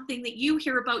it's something that you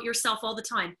hear about yourself all the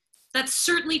time. That's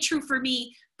certainly true for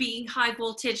me, being high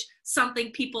voltage,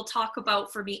 something people talk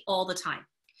about for me all the time.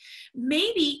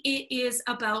 Maybe it is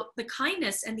about the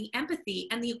kindness and the empathy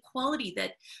and the equality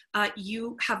that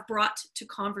you have brought to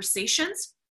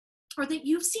conversations, or that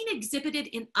you've seen exhibited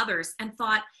in others and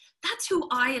thought, that's who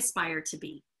I aspire to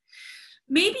be.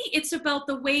 Maybe it's about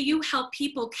the way you help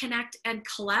people connect and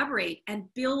collaborate and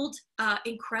build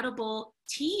incredible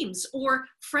teams or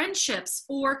friendships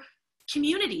or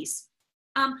communities.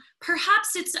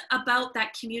 Perhaps it's about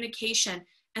that communication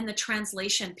and the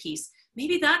translation piece.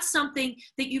 Maybe that's something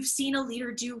that you've seen a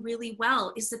leader do really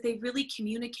well, is that they really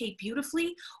communicate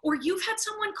beautifully, or you've had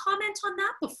someone comment on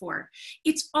that before.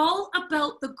 It's all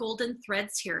about the golden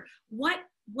threads here.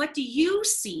 What do you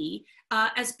see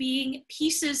as being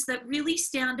pieces that really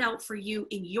stand out for you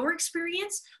in your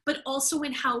experience, but also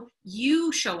in how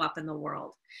you show up in the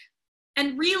world?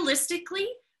 And realistically,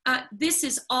 this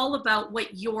is all about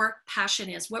what your passion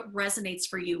is, what resonates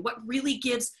for you, what really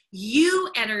gives you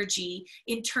energy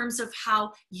in terms of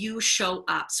how you show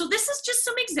up. So this is just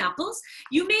some examples.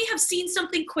 You may have seen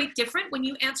something quite different when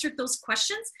you answered those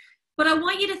questions, but I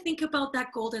want you to think about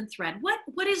that golden thread.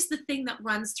 What is the thing that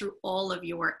runs through all of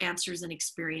your answers and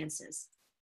experiences?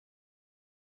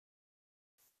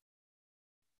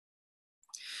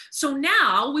 So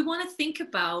now we want to think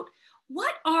about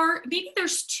maybe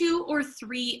there's 2 or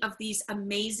 3 of these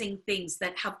amazing things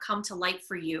that have come to light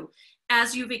for you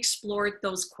as you've explored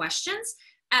those questions,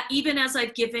 even as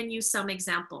I've given you some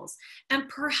examples. And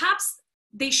perhaps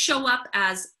they show up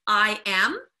as I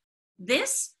am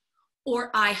this, or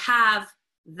I have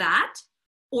that,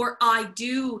 or I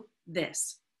do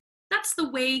this. That's the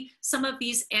way some of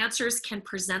these answers can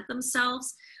present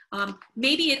themselves.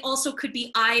 Maybe it also could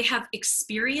be I have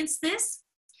experienced this.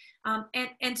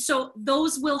 And so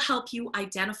those will help you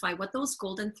identify what those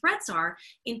golden threads are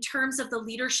in terms of the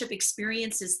leadership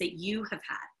experiences that you have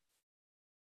had.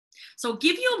 So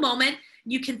give you a moment.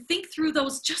 You can think through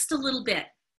those just a little bit.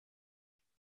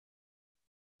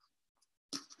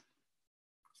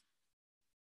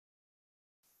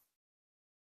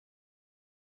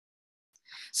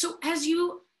 So as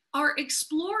you are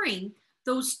exploring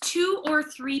those 2 or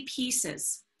 3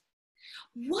 pieces,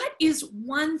 what is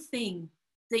one thing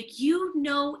that you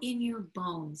know in your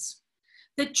bones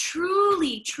that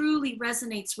truly, truly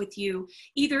resonates with you?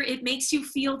 Either it makes you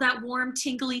feel that warm,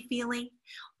 tingly feeling,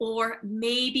 or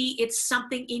maybe it's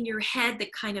something in your head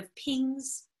that kind of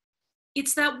pings.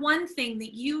 It's that one thing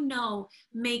that you know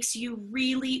makes you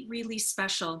really, really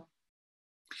special.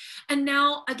 And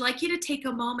now I'd like you to take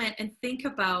a moment and think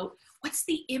about what's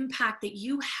the impact that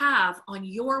you have on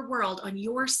your world, on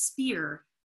your sphere,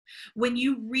 when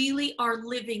you really are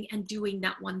living and doing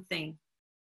that one thing.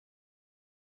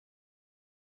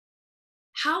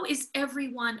 How is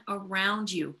everyone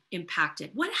around you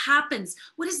impacted? What happens?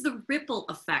 What is the ripple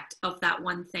effect of that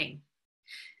one thing?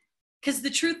 Because the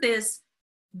truth is,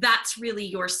 that's really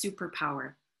your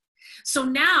superpower. So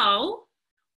now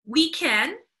we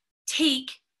can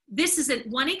take, this is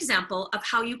one example of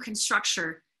how you can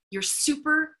structure your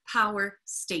superpower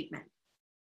statement.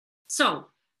 So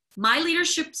my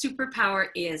leadership superpower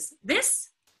is this.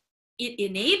 It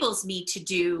enables me to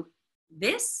do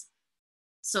this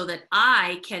so that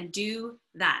I can do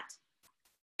that.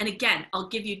 And again, I'll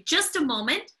give you just a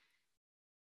moment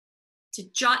to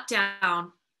jot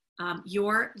down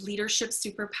your leadership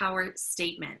superpower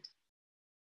statement.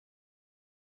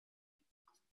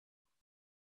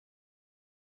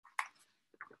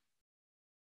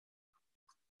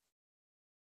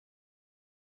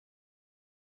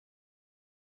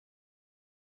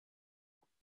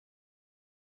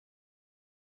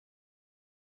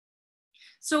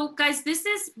 So guys, this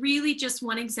is really just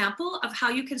one example of how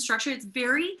you can structure.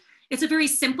 It's a very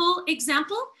simple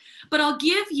example, but I'll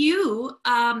give you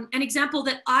an example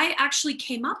that I actually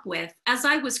came up with as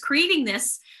I was creating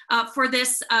this for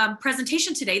this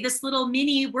presentation today, this little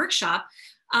mini workshop.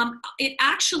 It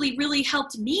actually really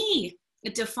helped me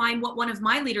define what one of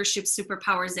my leadership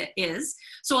superpowers is.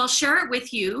 So I'll share it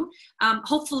with you,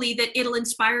 hopefully that it'll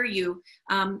inspire you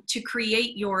to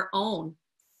create your own.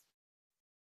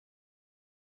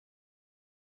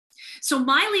 So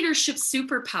my leadership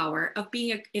superpower of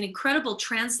being an incredible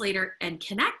translator and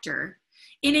connector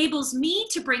enables me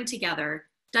to bring together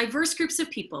diverse groups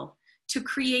of people to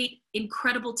create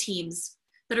incredible teams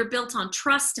that are built on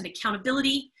trust and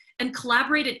accountability and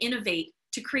collaborate and innovate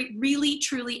to create really,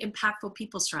 truly impactful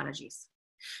people strategies.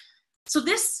 So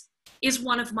this is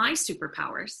one of my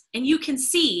superpowers, and you can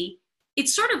see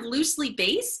it's sort of loosely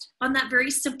based on that very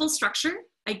simple structure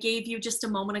I gave you just a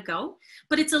moment ago,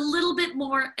 but it's a little bit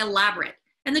more elaborate.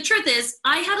 And the truth is,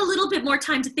 I had a little bit more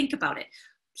time to think about it.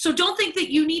 So don't think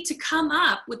that you need to come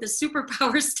up with a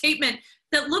superpower statement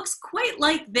that looks quite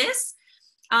like this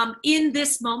in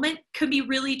this moment. Could be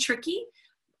really tricky.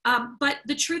 But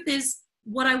the truth is,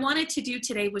 what I wanted to do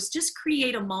today was just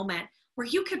create a moment where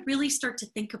you could really start to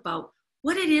think about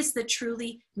what it is that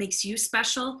truly makes you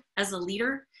special as a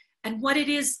leader, and what it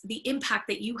is, the impact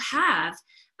that you have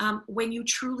when you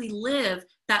truly live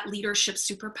that leadership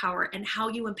superpower, and how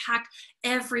you impact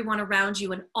everyone around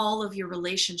you and all of your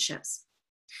relationships.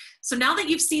 So now that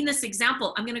you've seen this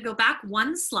example, I'm going to go back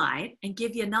one slide and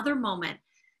give you another moment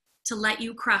to let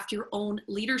you craft your own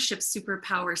leadership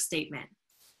superpower statement.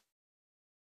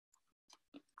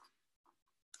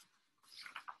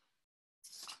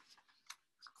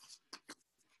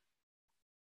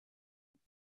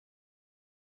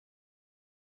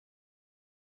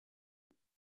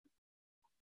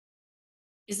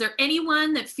 Is there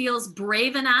anyone that feels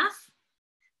brave enough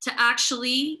to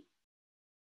actually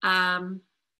want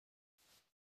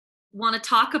to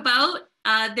talk about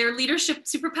their leadership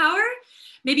superpower?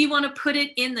 Maybe you want to put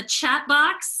it in the chat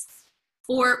box,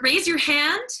 or raise your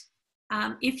hand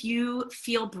if you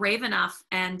feel brave enough,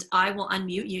 and I will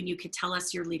unmute you and you could tell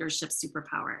us your leadership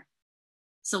superpower.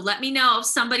 So let me know if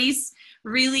somebody's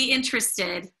really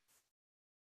interested.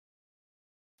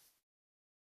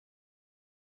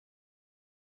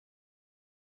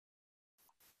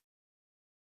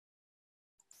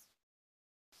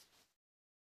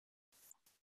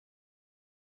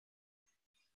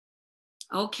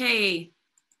 Okay.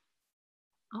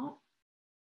 Oh,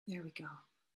 there we go.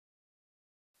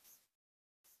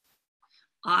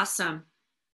 Awesome.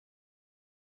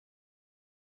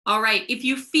 All right. If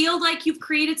you feel like you've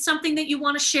created something that you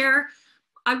want to share,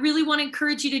 I really want to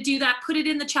encourage you to do that. Put it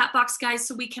in the chat box, guys,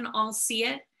 so we can all see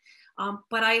it.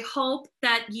 But I hope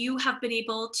that you have been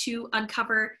able to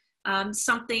uncover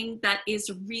something that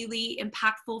is really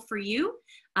impactful for you,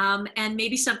 and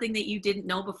maybe something that you didn't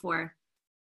know before.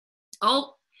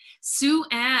 Oh, Sue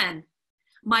Ann.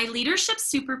 My leadership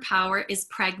superpower is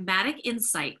pragmatic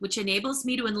insight, which enables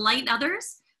me to enlighten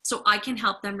others so I can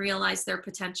help them realize their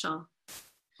potential.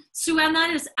 Sue Ann, that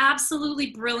is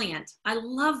absolutely brilliant. I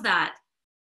love that.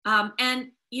 And,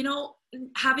 you know,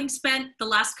 having spent the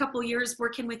last couple years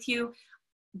working with you,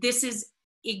 this is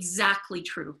exactly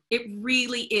true. It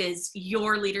really is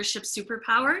your leadership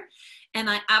superpower. And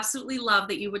I absolutely love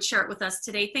that you would share it with us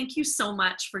today. Thank you so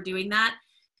much for doing that.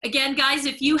 Again, guys,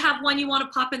 if you have one you want to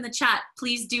pop in the chat,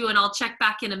 please do, and I'll check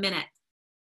back in a minute.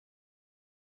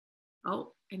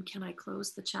 Oh, and can I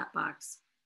close the chat box?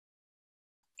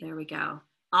 There we go.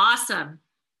 Awesome.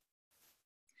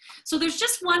 So there's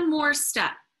just one more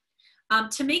step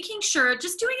to making sure,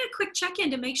 just doing a quick check-in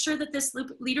to make sure that this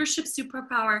leadership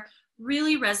superpower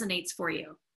really resonates for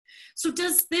you. So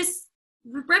does this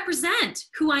represent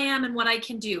who I am and what I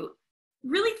can do?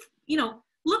 Really, you know,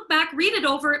 look back, read it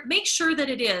over, make sure that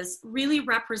it is really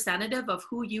representative of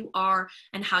who you are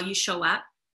and how you show up.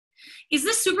 Is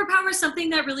this superpower something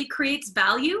that really creates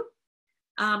value?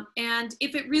 And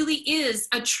if it really is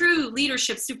a true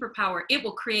leadership superpower, it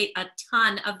will create a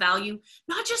ton of value,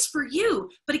 not just for you,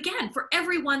 but again, for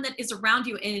everyone that is around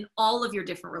you and in all of your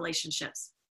different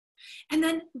relationships. And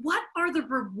then what are the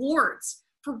rewards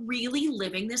for really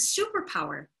living this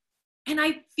superpower? And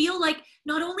I feel like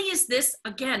not only is this,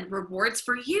 again, rewards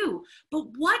for you, but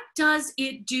what does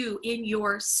it do in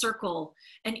your circle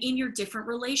and in your different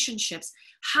relationships?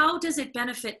 How does it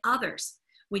benefit others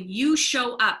when you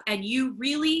show up and you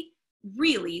really,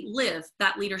 really live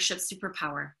that leadership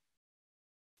superpower?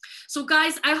 So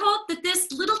guys, I hope that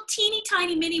this little teeny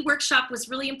tiny mini workshop was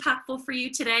really impactful for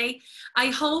you today. I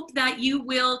hope that you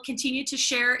will continue to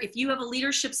share if you have a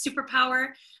leadership superpower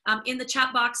in the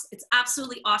chat box. It's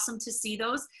absolutely awesome to see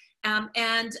those.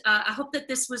 I hope that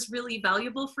this was really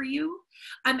valuable for you.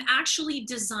 I'm actually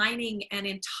designing an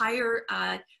entire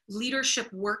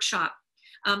leadership workshop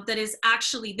that is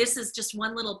actually, this is just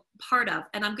one little part of,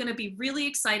 and I'm going to be really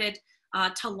excited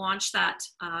to launch that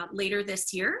later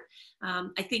this year.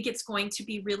 I think it's going to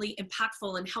be really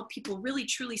impactful and help people really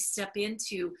truly step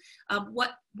into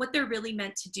what they're really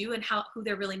meant to do and who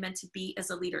they're really meant to be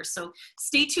as a leader. So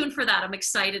stay tuned for that. I'm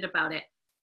excited about it.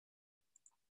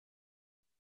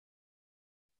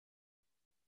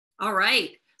 All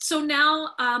right. So now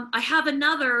I have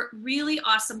another really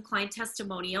awesome client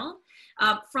testimonial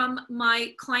from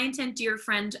my client and dear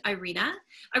friend, Irina.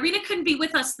 Irina couldn't be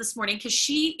with us this morning because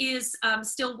she is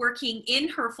still working in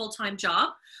her full-time job,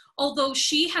 although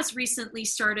she has recently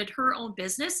started her own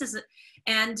business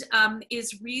and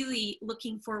is really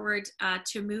looking forward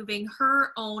to moving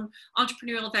her own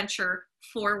entrepreneurial venture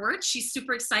forward. She's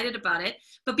super excited about it,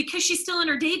 but because she's still in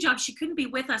her day job, she couldn't be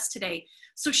with us today.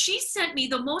 So she sent me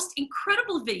the most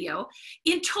incredible video.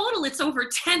 In total, it's over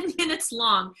 10 minutes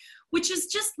long, which is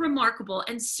just remarkable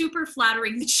and super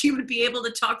flattering that she would be able to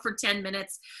talk for 10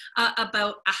 minutes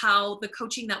about how the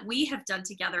coaching that we have done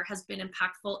together has been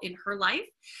impactful in her life.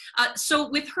 So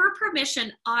with her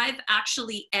permission, I've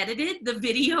actually edited the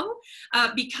video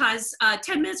because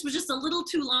 10 minutes was just a little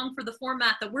too long for the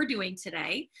format that we're doing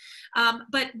today.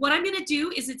 But what I'm gonna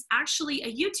do is it's actually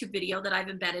a YouTube video that I've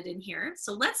embedded in here.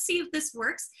 So let's see if this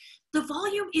works. The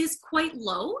volume is quite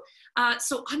low,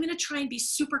 so I'm gonna try and be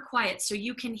super quiet so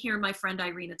you can hear my friend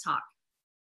Irina talk.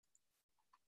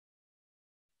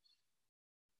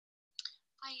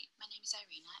 Hi, my name is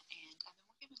Irina, and I've been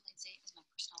working with Lindsay as my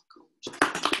personal coach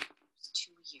for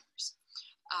 2 years.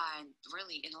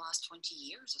 Really, in the last 20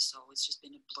 years or so, it's just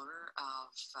been a blur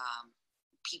of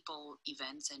people,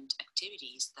 events, and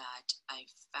activities that I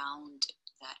found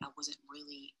that I wasn't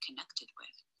really connected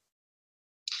with.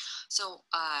 So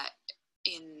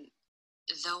in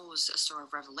those sort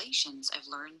of revelations, I've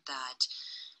learned that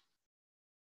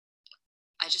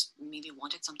I just maybe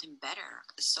wanted something better.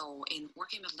 So in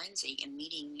working with Lindsay and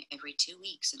meeting every 2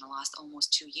 weeks in the last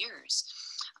almost 2 years,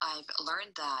 I've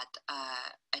learned that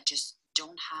I just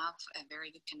don't have a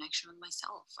very good connection with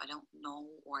myself. I don't know,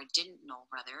 or I didn't know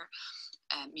rather,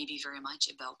 maybe very much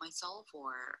about myself,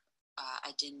 or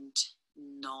I didn't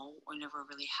know or never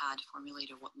really had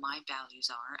formulated what my values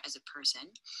are as a person.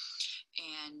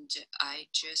 And I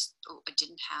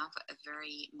didn't have a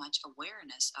very much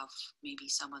awareness of maybe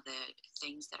some of the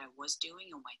things that I was doing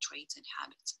or my traits and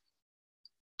habits.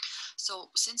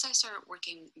 So since I started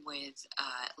working with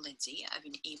Lindsay, I've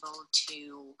been able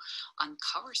to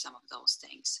uncover some of those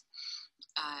things.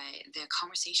 the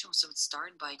conversation would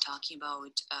start by talking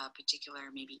about a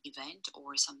particular maybe event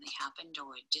or something happened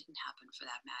or it didn't happen for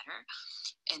that matter.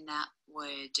 And that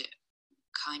would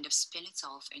kind of spin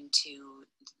itself into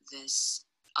this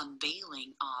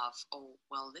unveiling of, oh,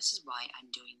 well, this is why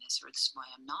I'm doing this, or this is why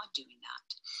I'm not doing that.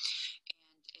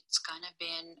 And it's kind of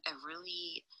been a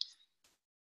really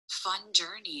fun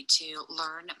journey to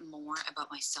learn more about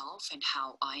myself and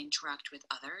how I interact with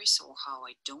others or how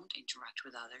I don't interact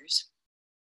with others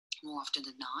more often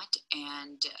than not,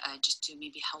 and just to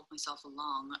maybe help myself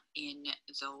along in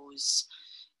those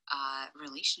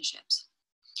relationships,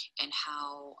 and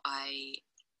how I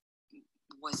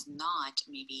was not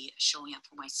maybe showing up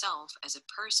for myself as a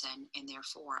person, and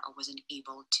therefore I wasn't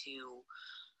able to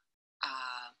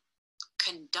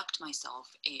conduct myself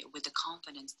with the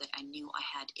confidence that I knew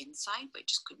I had inside, but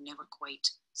just could never quite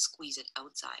squeeze it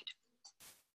outside.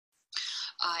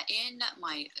 In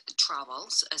my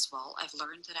travels as well, I've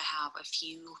learned that I have a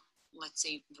few, let's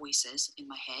say, voices in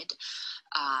my head.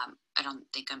 I don't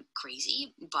think I'm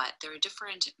crazy, but there are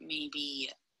different maybe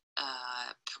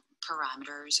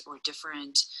parameters or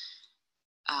different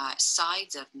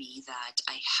sides of me that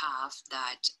I have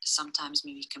that sometimes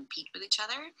maybe compete with each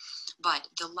other. But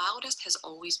the loudest has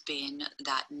always been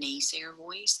that naysayer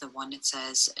voice, the one that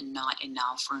says not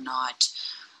enough or not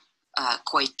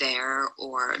quite there,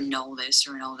 or know this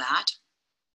or know that.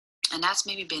 And that's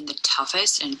maybe been the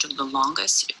toughest and took the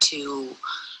longest to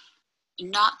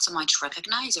not so much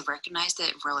recognize. I recognized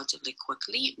it relatively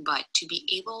quickly, but to be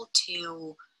able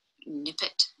to nip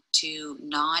it, to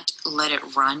not let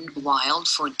it run wild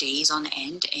for days on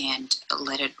end and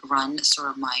let it run sort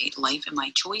of my life and my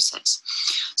choices.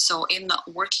 So in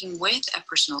working with a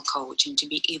personal coach, and to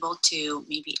be able to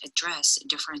maybe address a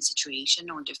different situation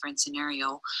or different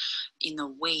scenario in a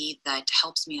way that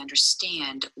helps me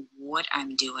understand what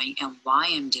I'm doing and why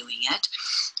I'm doing it,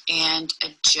 and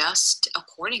adjust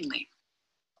accordingly.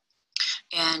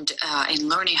 And in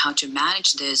learning how to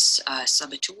manage this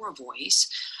saboteur voice,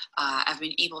 I've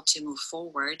been able to move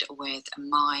forward with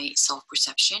my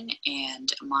self-perception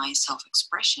and my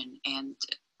self-expression, and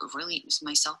really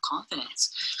my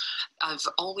self-confidence.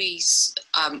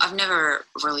 I've never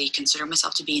really considered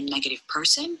myself to be a negative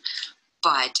person,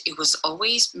 but it was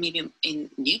always maybe in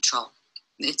neutral.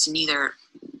 It's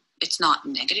not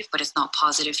negative, but it's not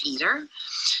positive either.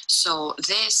 So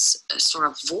this sort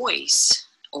of voice,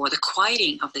 or the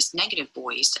quieting of this negative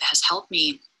voice, has helped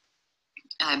me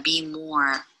be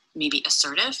more maybe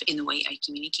assertive in the way I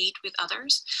communicate with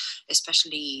others,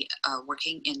 especially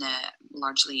working in a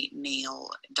largely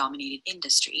male-dominated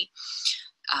industry.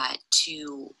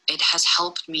 It has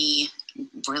helped me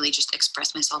really just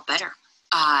express myself better.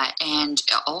 And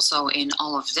also in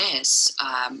all of this,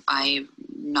 I'm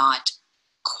not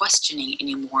questioning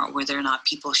anymore whether or not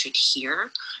people should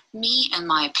hear me and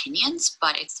my opinions,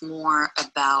 but it's more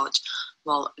about,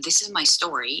 well, this is my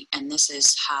story and this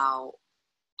is how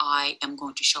I am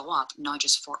going to show up, not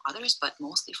just for others, but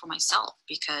mostly for myself,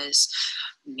 because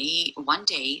one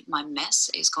day my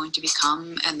mess is going to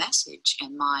become a message,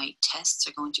 and my tests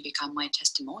are going to become my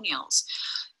testimonials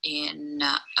in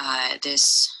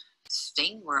this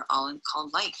thing we're all in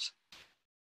called life.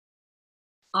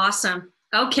 Awesome.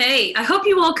 Okay, I hope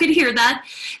you all could hear that.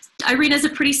 Irina's a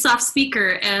pretty soft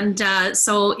speaker, and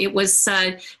so it was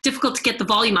difficult to get the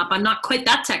volume up. I'm not quite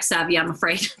that tech savvy, I'm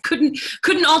afraid.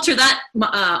 couldn't alter that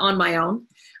on my own.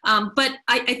 But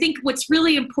I think what's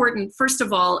really important, first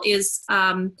of all, is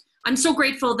I'm so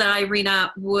grateful that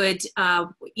Irina would,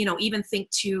 even think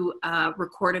to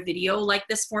record a video like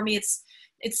this for me.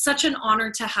 It's such an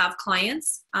honor to have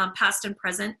clients, past and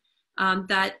present,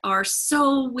 that are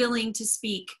so willing to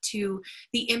speak to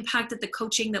the impact that the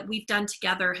coaching that we've done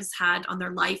together has had on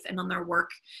their life and on their work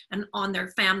and on their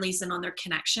families and on their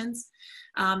connections.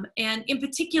 And in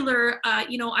particular,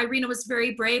 Irina was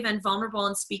very brave and vulnerable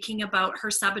in speaking about her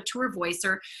saboteur voice,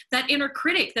 or that inner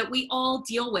critic that we all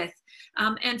deal with.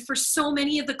 And for so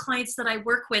many of the clients that I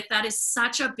work with, that is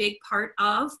such a big part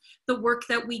of the work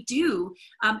that we do.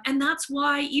 And that's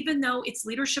why, even though it's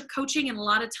leadership coaching, and a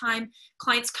lot of time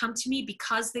clients come to me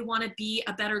because they want to be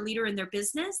a better leader in their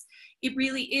business, it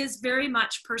really is very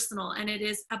much personal, and it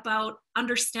is about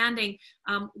understanding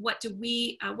what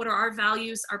are our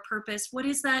values, our purpose, what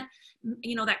is that,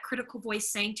 that critical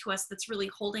voice saying to us that's really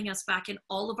holding us back in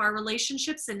all of our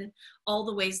relationships and in all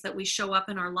the ways that we show up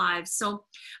in our lives. So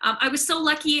I was so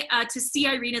lucky to see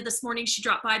Irina this morning. She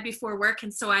dropped by before work,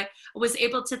 and so I was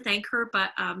able to thank her, but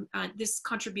this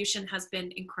contribution has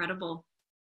been incredible.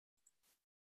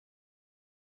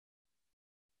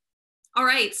 All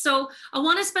right, so I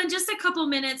want to spend just a couple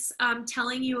minutes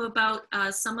telling you about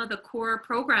some of the core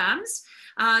programs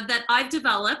that I've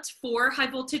developed for high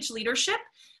voltage leadership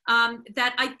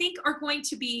that I think are going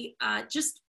to be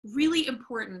just really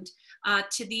important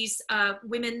to these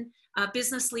women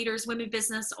business leaders, women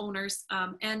business owners,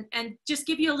 and just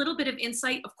give you a little bit of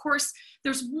insight. Of course,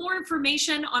 there's more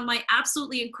information on my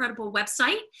absolutely incredible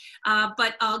website,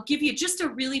 but I'll give you just a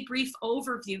really brief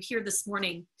overview here this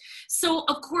morning. So,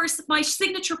 of course, my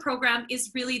signature program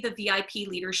is really the VIP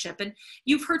leadership. And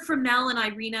you've heard from Mel and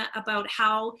Irina about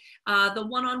how the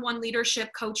one-on-one leadership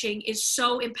coaching is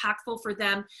so impactful for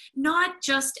them, not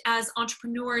just as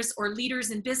entrepreneurs or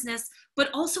leaders in business, but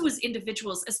also as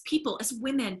individuals, as people, as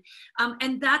women.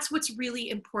 And that's what's really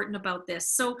important about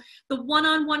this. So the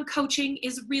one-on-one coaching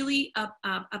is really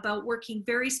about working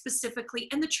very specifically,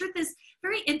 and the truth is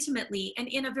very intimately and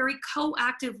in a very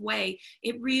coactive way.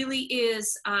 It really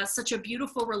is such a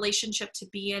beautiful relationship to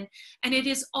be in. And it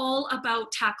is all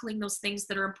about tackling those things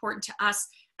that are important to us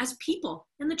as people.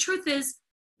 And the truth is,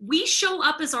 we show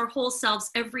up as our whole selves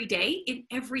every day in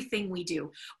everything we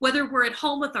do, whether we're at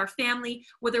home with our family,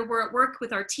 whether we're at work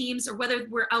with our teams, or whether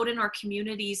we're out in our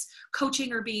communities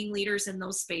coaching or being leaders in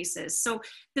those spaces. So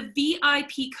the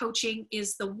VIP coaching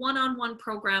is the one-on-one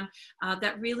program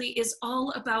that really is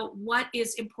all about what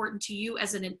is important to you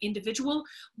as an individual.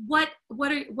 What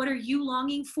are you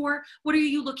longing for? What are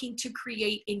you looking to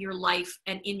create in your life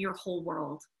and in your whole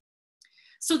world?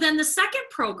 So then the second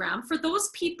program, for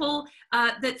those people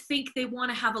that think they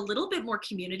want to have a little bit more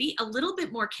community, a little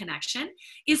bit more connection,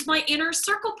 is my Inner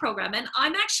Circle program. And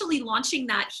I'm actually launching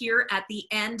that here at the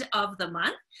end of the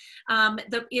month.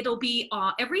 It'll be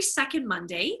every second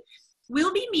Monday.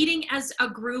 We'll be meeting as a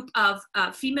group of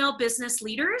female business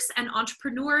leaders and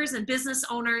entrepreneurs and business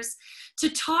owners to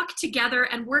talk together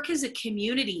and work as a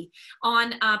community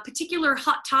on particular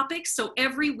hot topics. So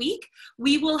every week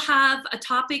we will have a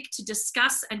topic to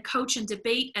discuss and coach and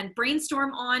debate and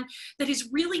brainstorm on that is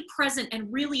really present and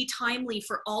really timely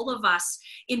for all of us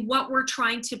in what we're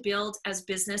trying to build as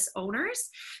business owners.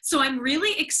 So I'm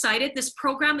really excited. This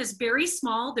program is very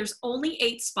small. There's only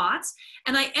 8 spots,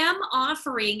 and I am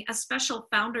offering a special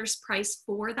founders price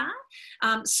for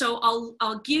that. So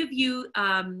I'll give you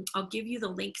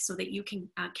the link so that you can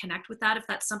connect with that if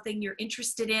that's something you're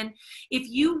interested in. If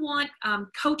you want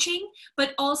coaching,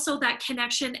 but also that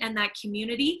connection and that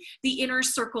community, the Inner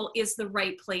Circle is the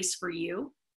right place for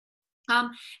you.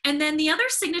 And then the other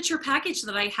signature package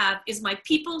that I have is my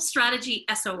People Strategy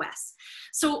SOS.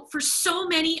 So for so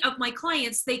many of my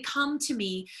clients, they come to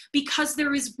me because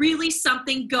there is really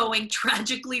something going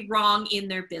tragically wrong in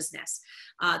their business.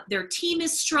 Their team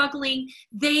is struggling,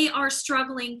 they are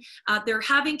struggling, they're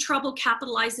having trouble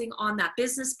capitalizing on that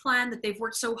business plan that they've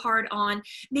worked so hard on.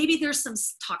 Maybe there's some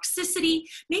toxicity,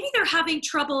 maybe they're having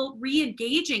trouble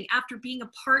re-engaging after being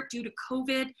apart due to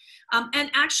COVID. And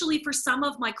actually for some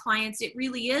of my clients, it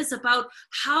really is about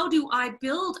how do I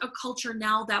build a culture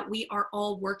now that we are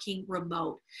all working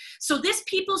remote. So this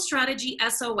People Strategy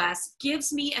SOS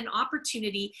gives me an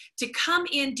opportunity to come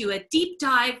in, do a deep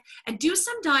dive, and do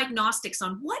some diagnostics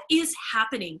on what is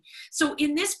happening. So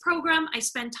in this program, I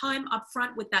spend time up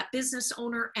front with that business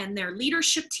owner and their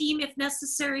leadership team if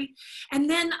necessary. And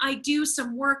then I do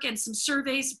some work and some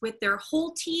surveys with their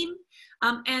whole team.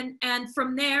 And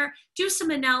from there, do some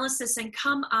analysis and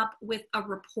come up with a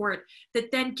report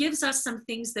that then gives us some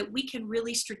things that we can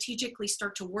really strategically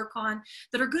start to work on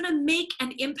that are going to make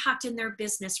an impact in their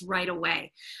business right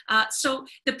away. So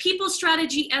the People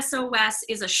Strategy SOS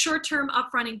is a short-term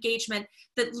upfront engagement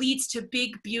that leads to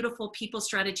big, beautiful people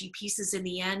strategy pieces in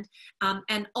the end,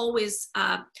 and always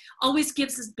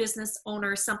gives this business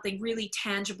owner something really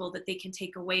tangible that they can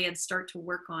take away and start to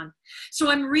work on. So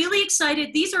I'm really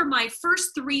excited. These are my first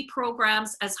 3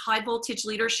 programs as high voltage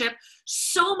leadership.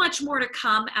 So much more to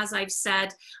come, as I've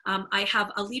said. I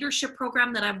have a leadership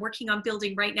program that I'm working on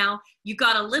building right now. You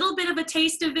got a little bit of a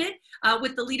taste of it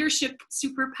with the Leadership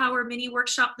Superpower mini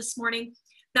workshop this morning.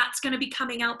 That's going to be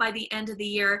coming out by the end of the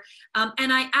year.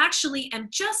 And I actually am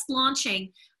just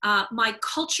launching my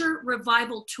Culture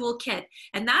Revival Toolkit,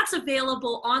 and that's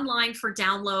available online for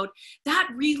download. That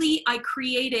really I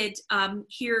created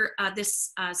here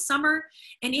this summer,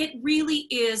 and it really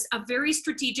is a very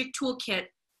strategic toolkit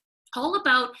all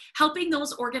about helping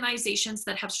those organizations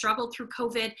that have struggled through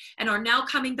COVID and are now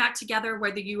coming back together,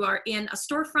 whether you are in a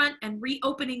storefront and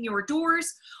reopening your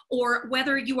doors, or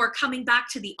whether you are coming back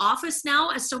to the office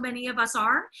now, as so many of us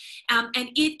are. And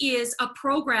it is a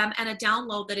program and a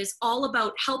download that is all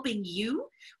about helping you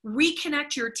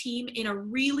reconnect your team in a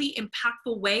really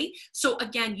impactful way. So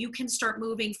again, you can start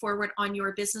moving forward on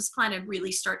your business plan and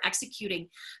really start executing.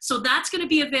 So that's going to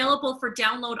be available for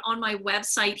download on my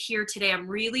website here today. I'm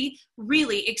really,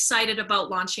 really excited about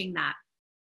launching that.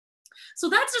 So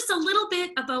that's just a little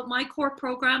bit about my core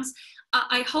programs.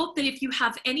 I hope that if you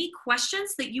have any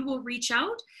questions that you will reach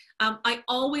out. I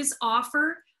always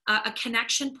offer a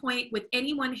connection point with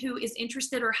anyone who is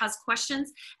interested or has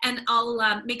questions, and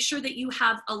I'll make sure that you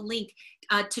have a link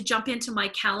to jump into my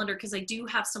calendar, because I do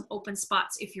have some open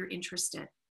spots if you're interested.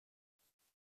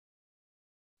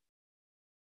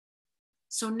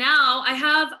 So now I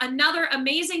have another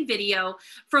amazing video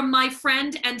from my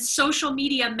friend and social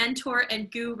media mentor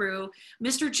and guru,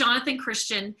 Mr. Jonathan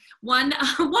Christian, one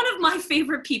of my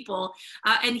favorite people,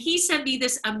 and he sent me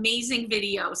this amazing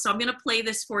video. So I'm going to play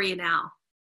this for you now.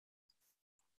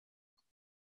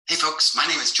 Hey folks, my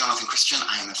name is Jonathan Christian.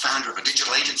 I am the founder of a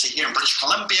digital agency here in British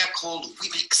Columbia called We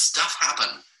Make Stuff Happen.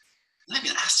 And I've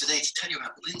been asked today to tell you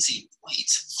about Lindsay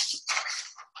White.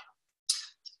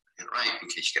 Get it right in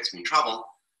case she gets me in trouble.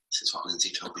 This is what Lindsay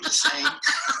told me to say.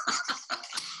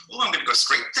 Oh, I'm going to go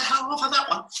straight to hell off of that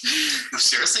one. No,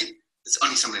 seriously, there's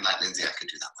only somebody like Lindsay I could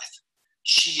do that with.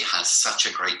 She has such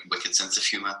a great, wicked sense of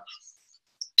humor.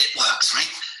 It works, right?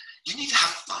 You need to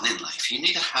have fun in life. You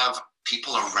need to have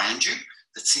people around you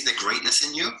that see the greatness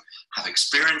in you, have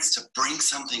experience to bring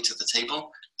something to the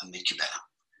table and make you better.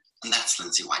 And that's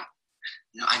Lindsay White.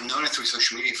 You know, I've known her through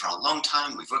social media for a long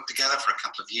time. We've worked together for a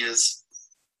couple of years.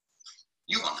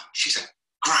 You all know, she's a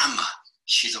grandma,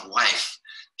 she's a wife,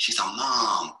 she's a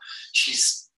mom,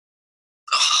 she's,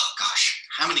 oh gosh,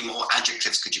 how many more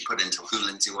adjectives could you put into who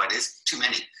Lindsay White is? Too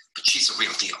many, but she's a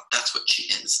real deal. That's what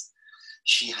she is.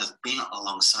 She has been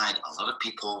alongside a lot of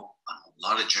people on a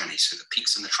lot of journeys through the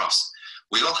peaks and the troughs.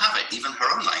 We all have it, even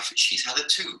her own life. She's had it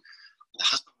too. The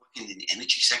husband working in the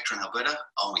energy sector in Alberta,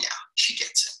 oh yeah, she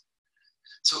gets it.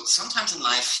 So sometimes in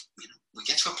life, you know, we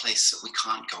get to a place that we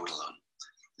can't go it alone.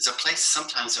 There's a place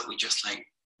sometimes that we just like,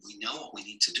 we know what we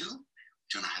need to do, we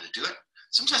don't know how to do it.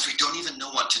 Sometimes we don't even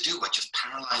know what to do, we're just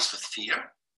paralyzed with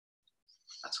fear.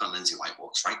 That's when Lindsay White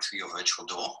walks right through your virtual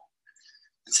door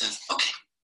and says, okay,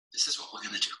 this is what we're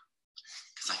gonna do.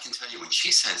 Because I can tell you when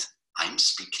she says, I'm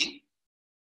speaking,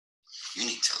 you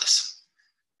need to listen.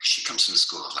 She comes from the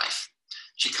school of life.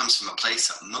 She comes from a place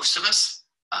that most of us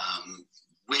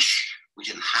wish we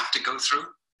didn't have to go through,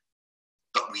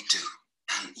 but we do.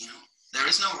 And you know, there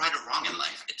is no right or wrong in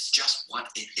life. It's just what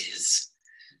it is.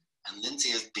 And Lindsay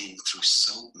has been through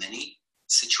so many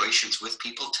situations with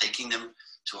people, taking them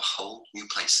to a whole new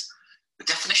place. The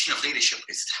definition of leadership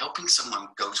is helping someone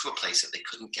go to a place that they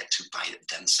couldn't get to by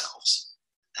themselves.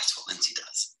 That's what Lindsay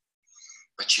does.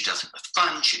 But she does it with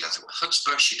fun, she does it with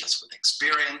chutzpah, she does it with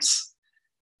experience,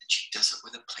 and she does it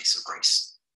with a place of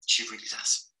grace. She really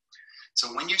does.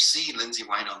 So when you see Lindsay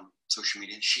White on social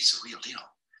media, she's the real deal.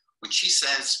 When she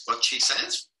says what she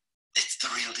says, it's the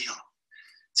real deal.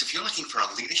 So if you're looking for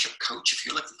a leadership coach, if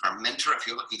you're looking for a mentor, if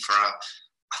you're looking for a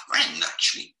friend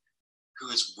actually, who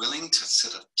is willing to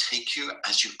sort of take you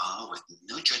as you are with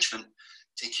no judgment,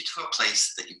 take you to a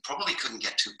place that you probably couldn't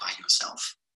get to by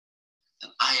yourself,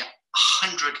 then I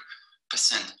 100%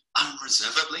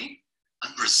 unreservedly,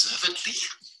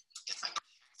 get my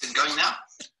thing going now,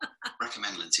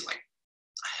 recommend Lindsay White.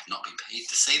 I have not been paid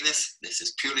to say this. This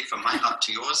is purely from my heart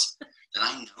to yours, that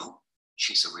I know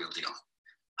she's a real deal.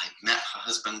 I've met her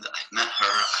husband, I've met her,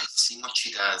 I've seen what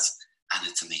she does, and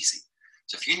it's amazing.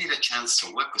 So if you need a chance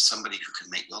to work with somebody who can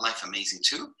make your life amazing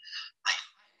too, I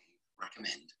highly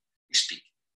recommend you speak to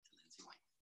Lindsay White.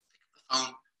 Pick up the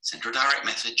phone, send her a direct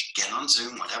message, get on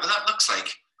Zoom, whatever that looks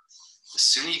like. The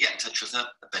sooner you get in touch with her,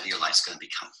 the better your life's going to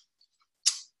become.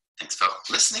 Thanks for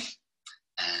listening.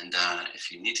 And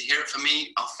if you need to hear it from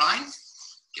me offline,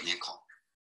 give me a call.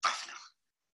 Bye for now.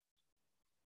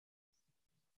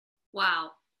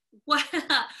 Wow.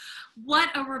 What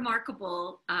a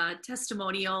remarkable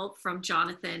testimonial from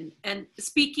Jonathan. And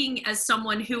speaking as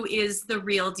someone who is the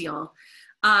real deal,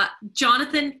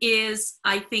 Jonathan is,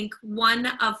 I think, one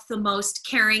of the most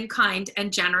caring, kind,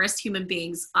 and generous human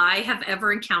beings I have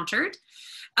ever encountered.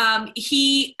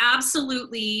 He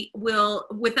absolutely will,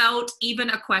 without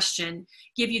even a question,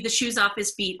 give you the shoes off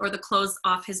his feet or the clothes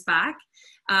off his back.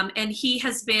 And he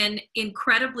has been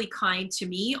incredibly kind to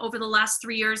me over the last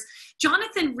 3 years.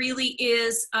 Jonathan really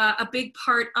is a big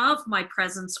part of my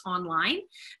presence online.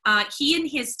 He and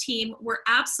his team were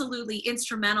absolutely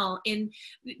instrumental in,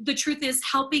 the truth is,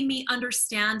 helping me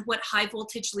understand what high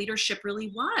voltage leadership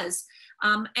really was.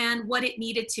 and what it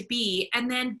needed to be, and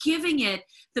then giving it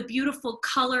the beautiful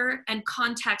color and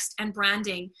context and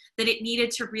branding that it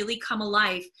needed to really come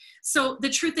alive. So the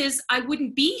truth is, I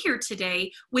wouldn't be here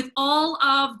today with all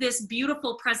of this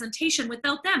beautiful presentation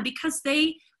without them, because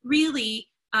they really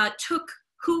took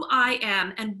who I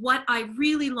am and what I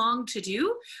really long to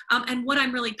do, and what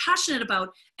I'm really passionate about,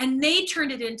 and they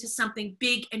turned it into something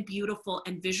big and beautiful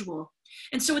and visual.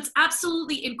 And so it's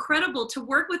absolutely incredible to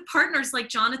work with partners like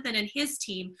Jonathan and his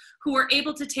team, who are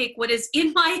able to take what is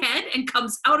in my head and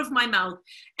comes out of my mouth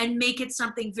and make it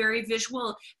something very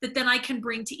visual that then I can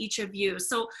bring to each of you.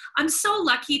 So I'm so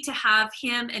lucky to have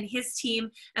him and his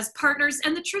team as partners.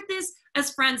 And the truth is,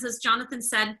 as friends, as Jonathan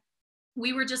said,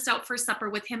 we were just out for supper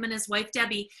with him and his wife,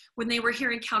 Debbie, when they were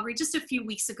here in Calgary just a few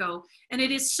weeks ago. And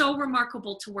it is so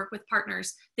remarkable to work with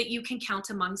partners that you can count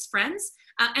amongst friends,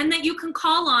 and that you can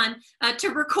call on to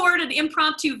record an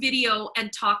impromptu video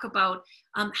and talk about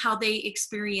how they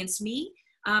experience me.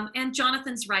 And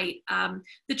Jonathan's right.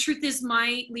 The truth is,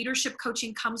 my leadership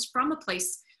coaching comes from a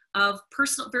place of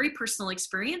very personal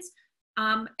experience.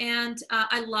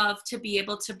 I love to be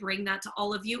able to bring that to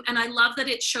all of you. And I love that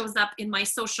it shows up in my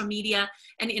social media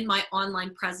and in my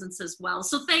online presence as well.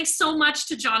 So thanks so much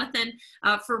to Jonathan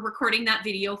for recording that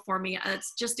video for me.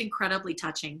 It's just incredibly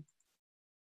touching.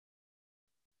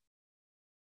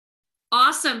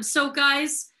 Awesome. So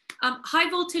guys, high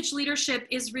voltage leadership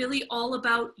is really all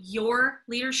about your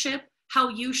leadership, how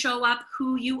you show up,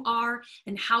 who you are,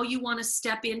 and how you want to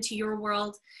step into your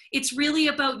world. It's really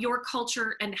about your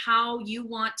culture and how you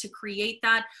want to create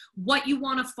that, what you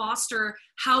want to foster,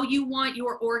 how you want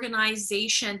your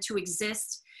organization to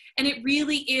exist. And it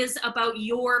really is about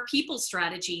your people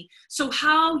strategy. So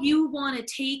how you want to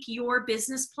take your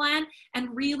business plan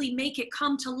and really make it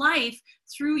come to life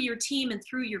through your team and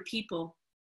through your people.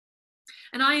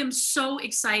 And I am so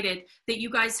excited that you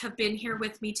guys have been here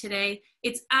with me today.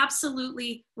 It's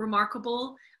absolutely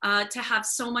remarkable to have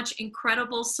so much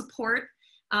incredible support.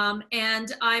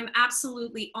 And I'm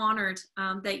absolutely honored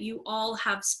that you all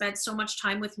have spent so much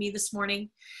time with me this morning.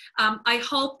 I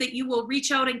hope that you will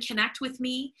reach out and connect with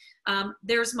me.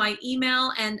 There's my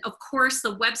email and of course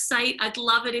the website. I'd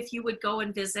love it if you would go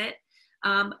and visit.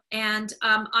 I'm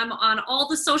on all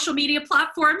the social media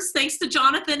platforms, thanks to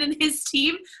Jonathan and his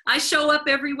team. I show up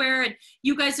everywhere, and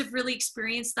you guys have really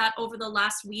experienced that over the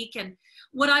last week. And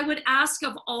what I would ask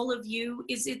of all of you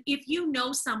is if you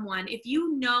know someone, if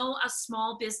you know a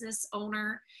small business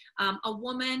owner, a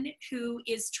woman who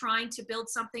is trying to build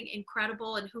something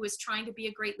incredible and who is trying to be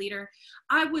a great leader,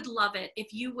 I would love it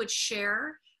if you would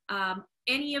share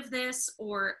any of this,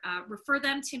 or refer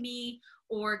them to me,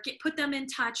 or put them in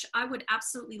touch. I would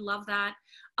absolutely love that.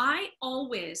 I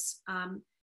always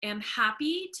am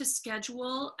happy to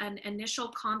schedule an initial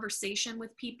conversation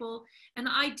with people. And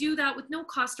I do that with no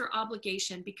cost or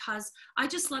obligation, because I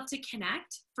just love to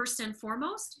connect first and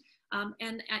foremost.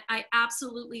 And I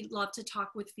absolutely love to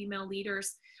talk with female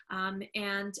leaders.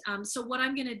 So what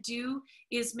I'm gonna do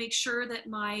is make sure that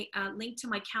my link to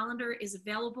my calendar is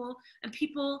available, and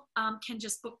people can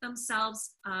just book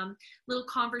themselves little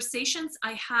conversations.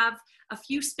 I have a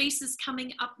few spaces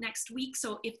coming up next week.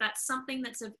 So if that's something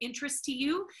that's of interest to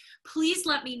you, please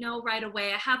let me know right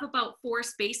away. I have about 4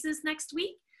 spaces next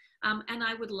week, and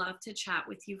I would love to chat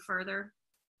with you further.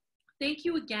 Thank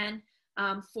you again.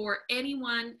 For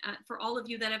anyone, for all of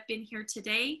you that have been here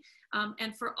today,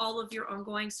 and for all of your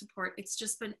ongoing support. It's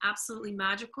just been absolutely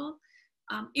magical.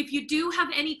 If you do have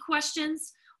any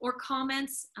questions or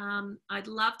comments, I'd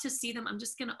love to see them. I'm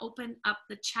just gonna open up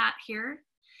the chat here.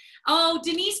 Oh,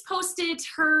 Denise posted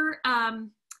her,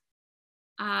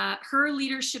 her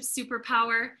leadership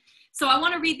superpower. So I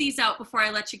wanna read these out before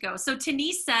I let you go. So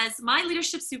Denise says, my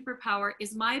leadership superpower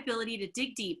is my ability to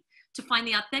dig deep, to find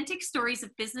the authentic stories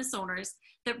of business owners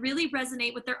that really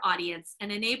resonate with their audience,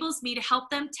 and enables me to help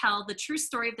them tell the true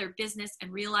story of their business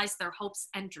and realize their hopes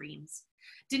and dreams.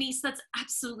 Denise, that's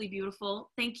absolutely beautiful.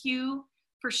 Thank you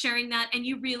for sharing that. And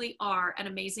you really are an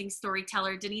amazing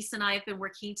storyteller. Denise and I have been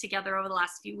working together over the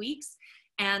last few weeks,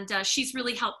 and she's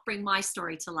really helped bring my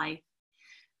story to life.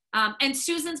 And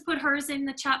Susan's put hers in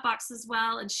the chat box as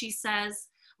well. And she says,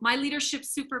 my leadership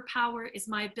superpower is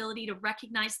my ability to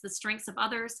recognize the strengths of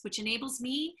others, which enables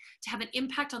me to have an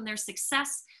impact on their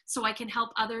success so I can help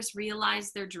others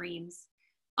realize their dreams.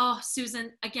 Oh,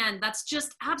 Susan, again, that's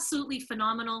just absolutely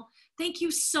phenomenal. Thank you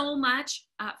so much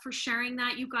for sharing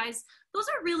that, you guys. Those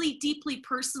are really deeply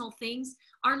personal things.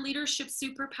 Our leadership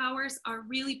superpowers are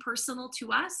really personal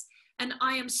to us. And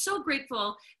I am so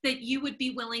grateful that you would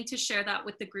be willing to share that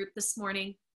with the group this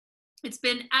morning. It's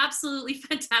been absolutely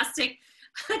fantastic.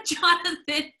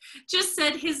 Jonathan just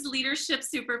said his leadership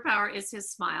superpower is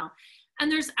his smile.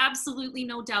 And there's absolutely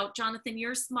no doubt, Jonathan,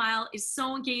 your smile is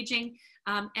so engaging,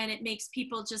 and it makes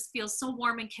people just feel so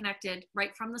warm and connected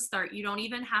right from the start. You don't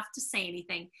even have to say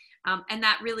anything. And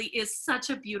that really is such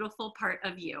a beautiful part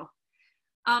of you.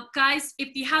 Guys,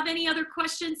 if you have any other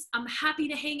questions, I'm happy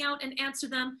to hang out and answer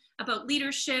them about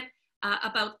leadership,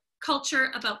 about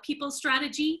culture, about people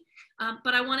strategy.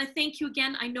 But I want to thank you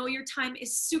again. I know your time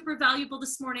is super valuable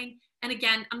this morning. And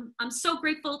again, I'm so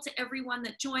grateful to everyone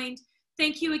that joined.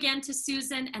 Thank you again to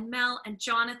Susan and Mel and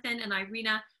Jonathan and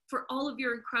Irina for all of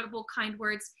your incredible kind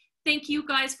words. Thank you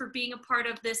guys for being a part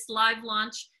of this live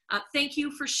launch. Thank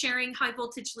you for sharing high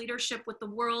voltage leadership with the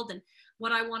world and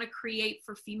what I want to create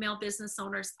for female business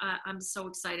owners. I'm so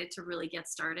excited to really get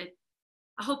started.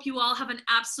 I hope you all have an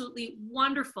absolutely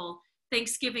wonderful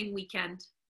Thanksgiving weekend.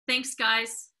 Thanks,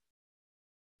 guys.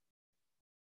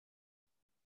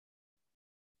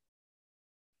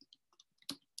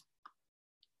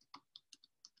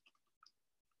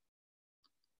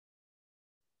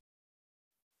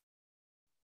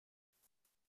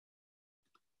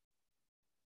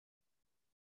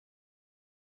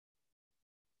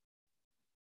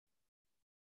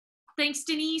 Thanks,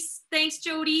 Denise. Thanks,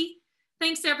 Jody.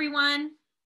 Thanks, everyone.